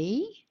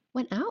early,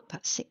 went out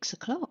about 6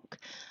 o'clock,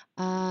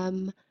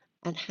 and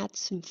had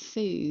some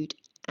food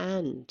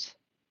and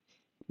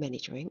many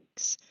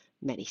drinks,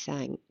 many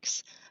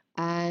thanks,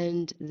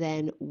 and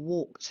then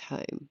walked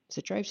home.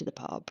 So drove to the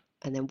pub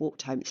and then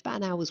walked home. It's about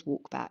an hour's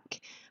walk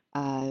back.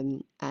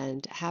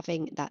 And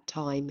having that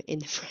time in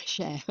the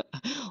fresh air,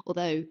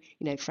 although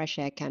fresh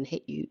air can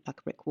hit you like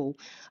a brick wall,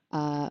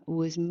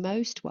 was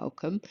most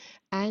welcome.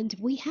 And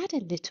we had a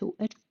little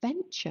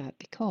adventure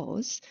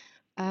because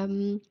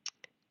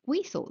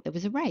we thought there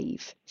was a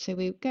rave. So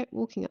we were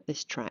walking up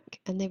this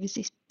track and there was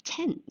this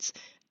tent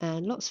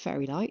and lots of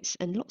fairy lights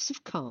and lots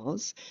of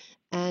cars,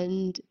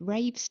 and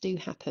raves do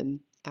happen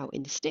out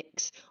in the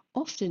sticks,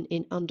 often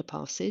in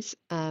underpasses.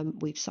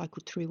 We've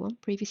cycled through one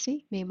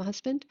previously, me and my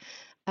husband.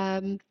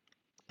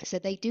 So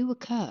they do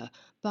occur,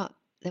 but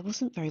there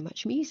wasn't very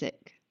much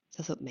music.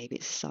 So I thought maybe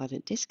it's a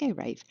silent disco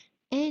rave.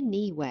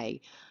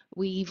 Anyway,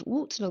 we've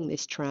walked along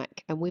this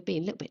track and we're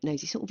being a little bit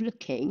nosy, sort of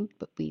looking,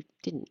 but we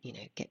didn't,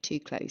 get too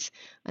close.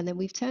 And then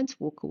we've turned to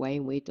walk away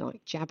and we're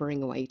like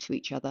jabbering away to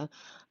each other.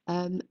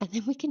 And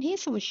then we can hear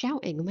someone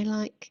shouting and we're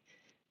like,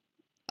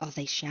 are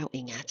they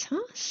shouting at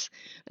us?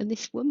 And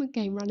this woman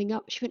came running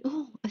up. She went,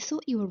 oh, I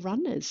thought you were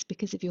runners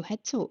because of your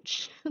head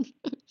torch.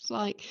 It's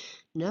like,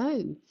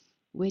 no,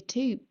 we're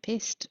two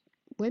pissed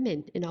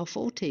women in our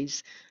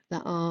 40s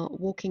that are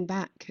walking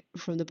back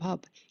from the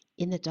pub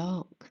in the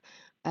dark.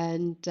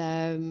 And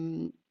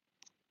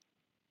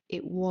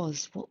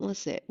what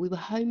was it? We were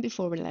home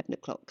before 11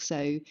 o'clock.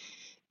 So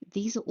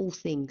these are all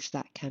things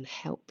that can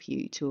help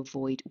you to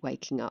avoid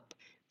waking up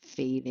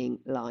feeling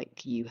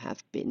like you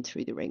have been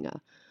through the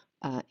ringer.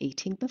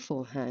 Eating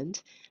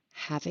beforehand,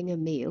 having a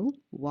meal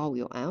while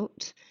you're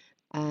out,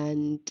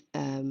 and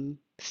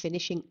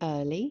finishing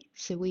early.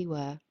 So we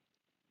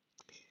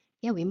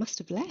must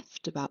have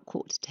left about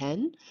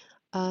 9:45,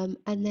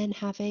 and then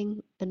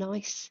having a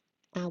nice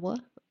hour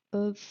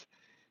of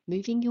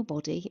moving your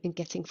body and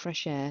getting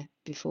fresh air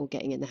before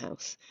getting in the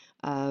house.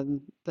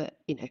 But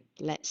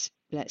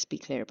let's be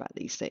clear about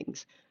these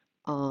things.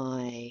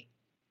 I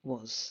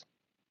was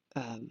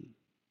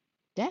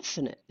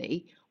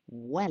definitely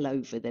well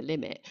over the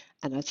limit.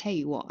 And I tell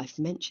you what, I've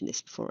mentioned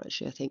this before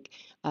actually, I think.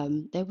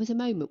 There was a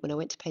moment when I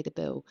went to pay the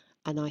bill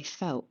and I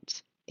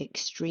felt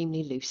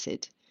extremely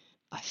lucid.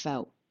 I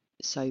felt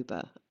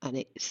sober. And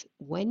it's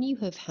when you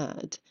have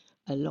had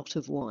a lot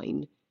of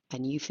wine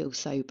and you feel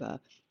sober,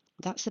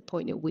 that's the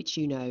point at which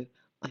you know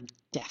I'm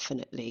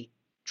definitely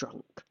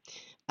drunk.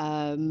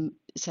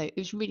 So it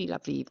was a really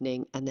lovely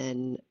evening. And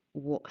then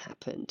what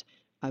happened?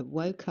 I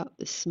woke up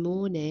this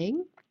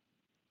morning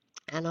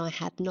and I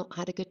had not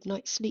had a good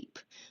night's sleep.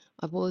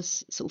 I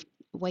was sort of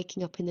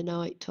waking up in the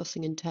night,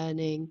 tossing and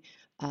turning,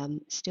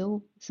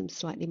 still some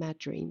slightly mad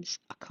dreams.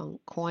 I can't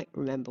quite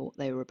remember what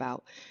they were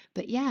about.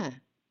 But yeah,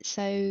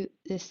 so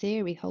the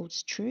theory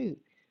holds true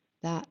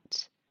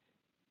that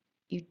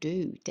you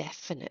do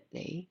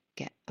definitely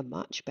get a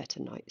much better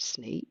night's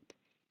sleep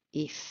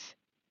if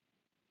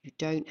you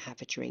don't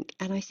have a drink.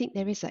 And I think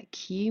there is that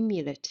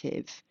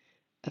cumulative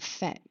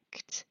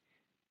effect.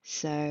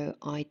 So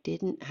I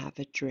didn't have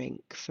a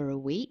drink for a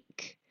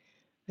week.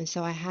 And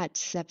so I had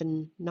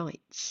 7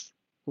 nights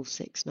or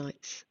 6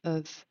 nights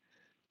of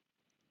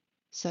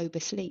sober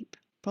sleep.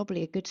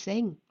 Probably a good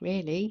thing,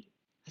 really.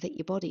 I think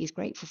your body is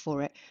grateful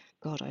for it.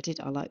 God,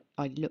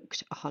 I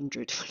looked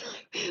 100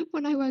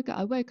 when I woke up.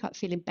 I woke up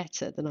feeling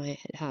better than I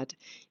had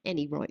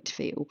any right to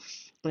feel.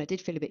 And I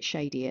did feel a bit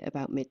shady at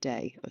about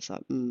midday. I was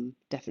like,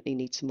 definitely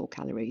need some more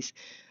calories.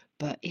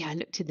 But yeah, I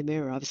looked in the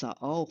mirror. I was like,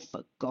 oh,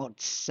 for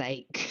God's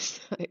sake.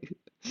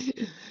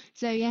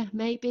 So yeah,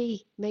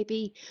 maybe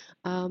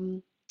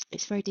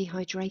it's very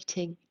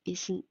dehydrating,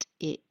 isn't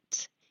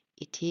it?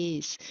 It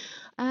is.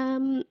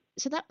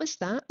 So that was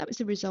that. That was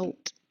the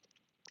result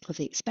of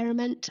the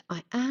experiment.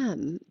 I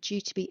am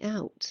due to be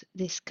out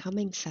this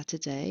coming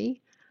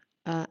Saturday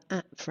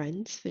at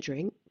Friends for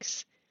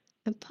drinks,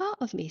 and part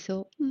of me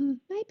thought,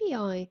 maybe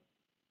I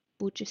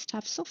will just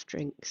have soft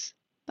drinks.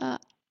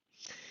 But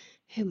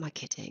who am I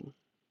kidding?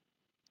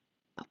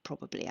 I'll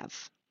probably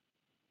have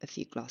a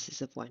few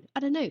glasses of wine.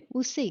 I don't know.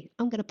 We'll see.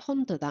 I'm going to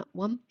ponder that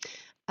one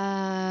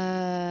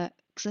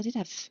because I did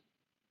have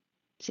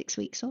 6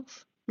 weeks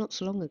off not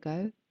so long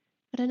ago.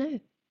 I don't know.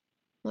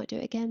 Might do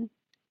it again.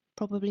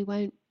 Probably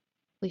won't.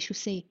 We shall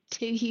see.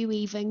 Do you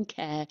even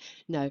care?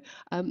 No.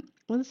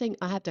 One thing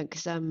I have done,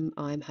 because I'm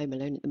home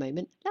alone at the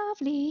moment,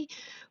 lovely,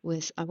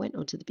 was I went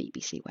onto the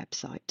BBC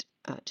website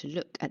to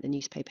look at the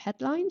newspaper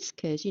headlines,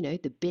 because, you know,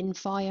 the bin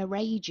fire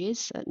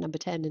rages at number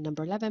 10 and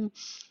number 11.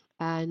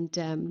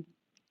 And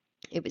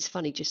it was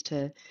funny just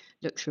to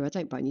look through. I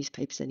don't buy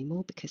newspapers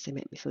anymore because they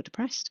make me feel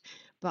depressed.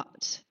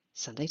 But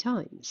Sunday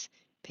Times,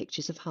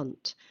 pictures of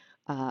Hunt,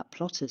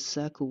 plotters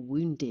circle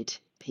wounded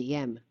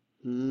PM.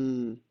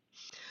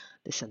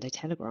 The Sunday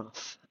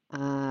Telegraph,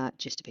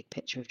 just a big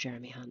picture of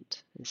Jeremy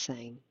Hunt and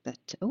saying that,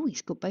 oh,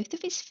 he's got both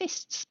of his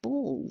fists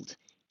balled.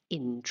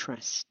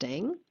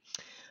 Interesting.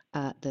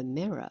 The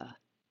Mirror,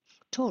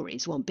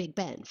 Tories want Big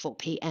Ben for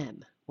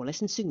PM.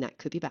 Wallace and Sunak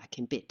could be back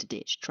in bid to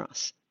ditch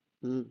Truss.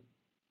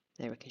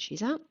 They reckon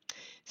she's out.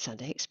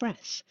 Sunday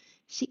Express,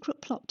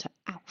 secret plot to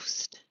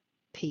oust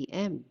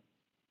PM.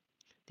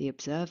 The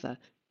Observer,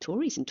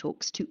 Tories in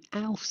talks to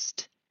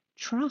oust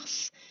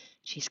Truss.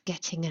 She's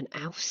getting an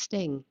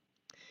ousting.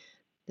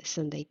 The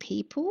Sunday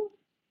People,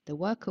 the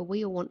worker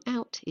we all want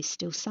out is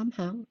still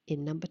somehow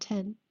in number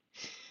 10.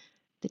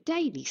 The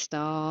Daily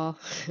Star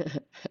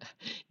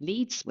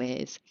leads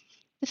with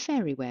The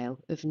Fairy Whale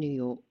of New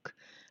York,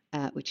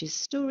 which is a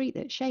story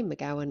that Shane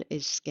McGowan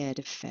is scared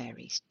of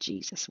fairies.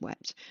 Jesus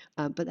wept.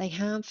 But they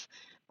have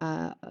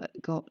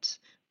got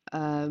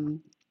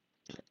bottom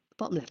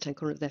left-hand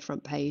corner of their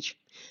front page,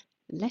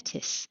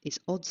 lettuce is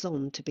odds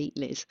on to beat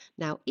Liz.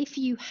 Now, if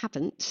you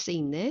haven't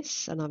seen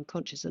this, and I'm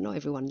conscious that not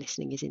everyone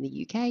listening is in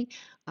the UK,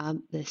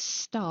 the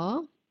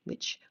Star,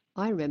 which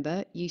I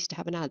remember used to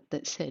have an ad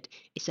that said,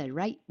 it's a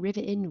right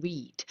riveting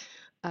read.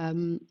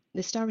 The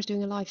Star is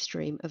doing a live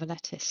stream of a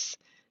lettuce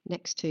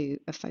next to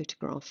a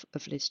photograph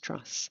of Liz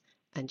Truss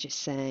and just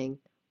saying,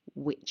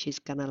 which is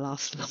going to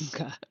last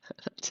longer.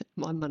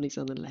 My money's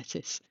on the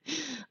lettuce.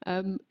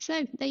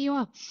 So there you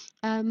are.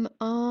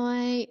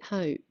 I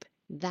hope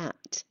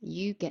that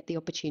you get the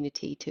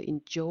opportunity to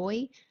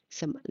enjoy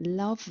some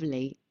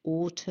lovely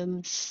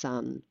autumn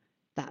sun.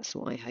 That's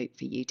what I hope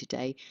for you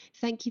today.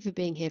 Thank you for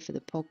being here for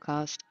the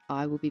podcast.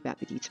 I will be back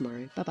with you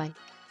tomorrow. Bye bye.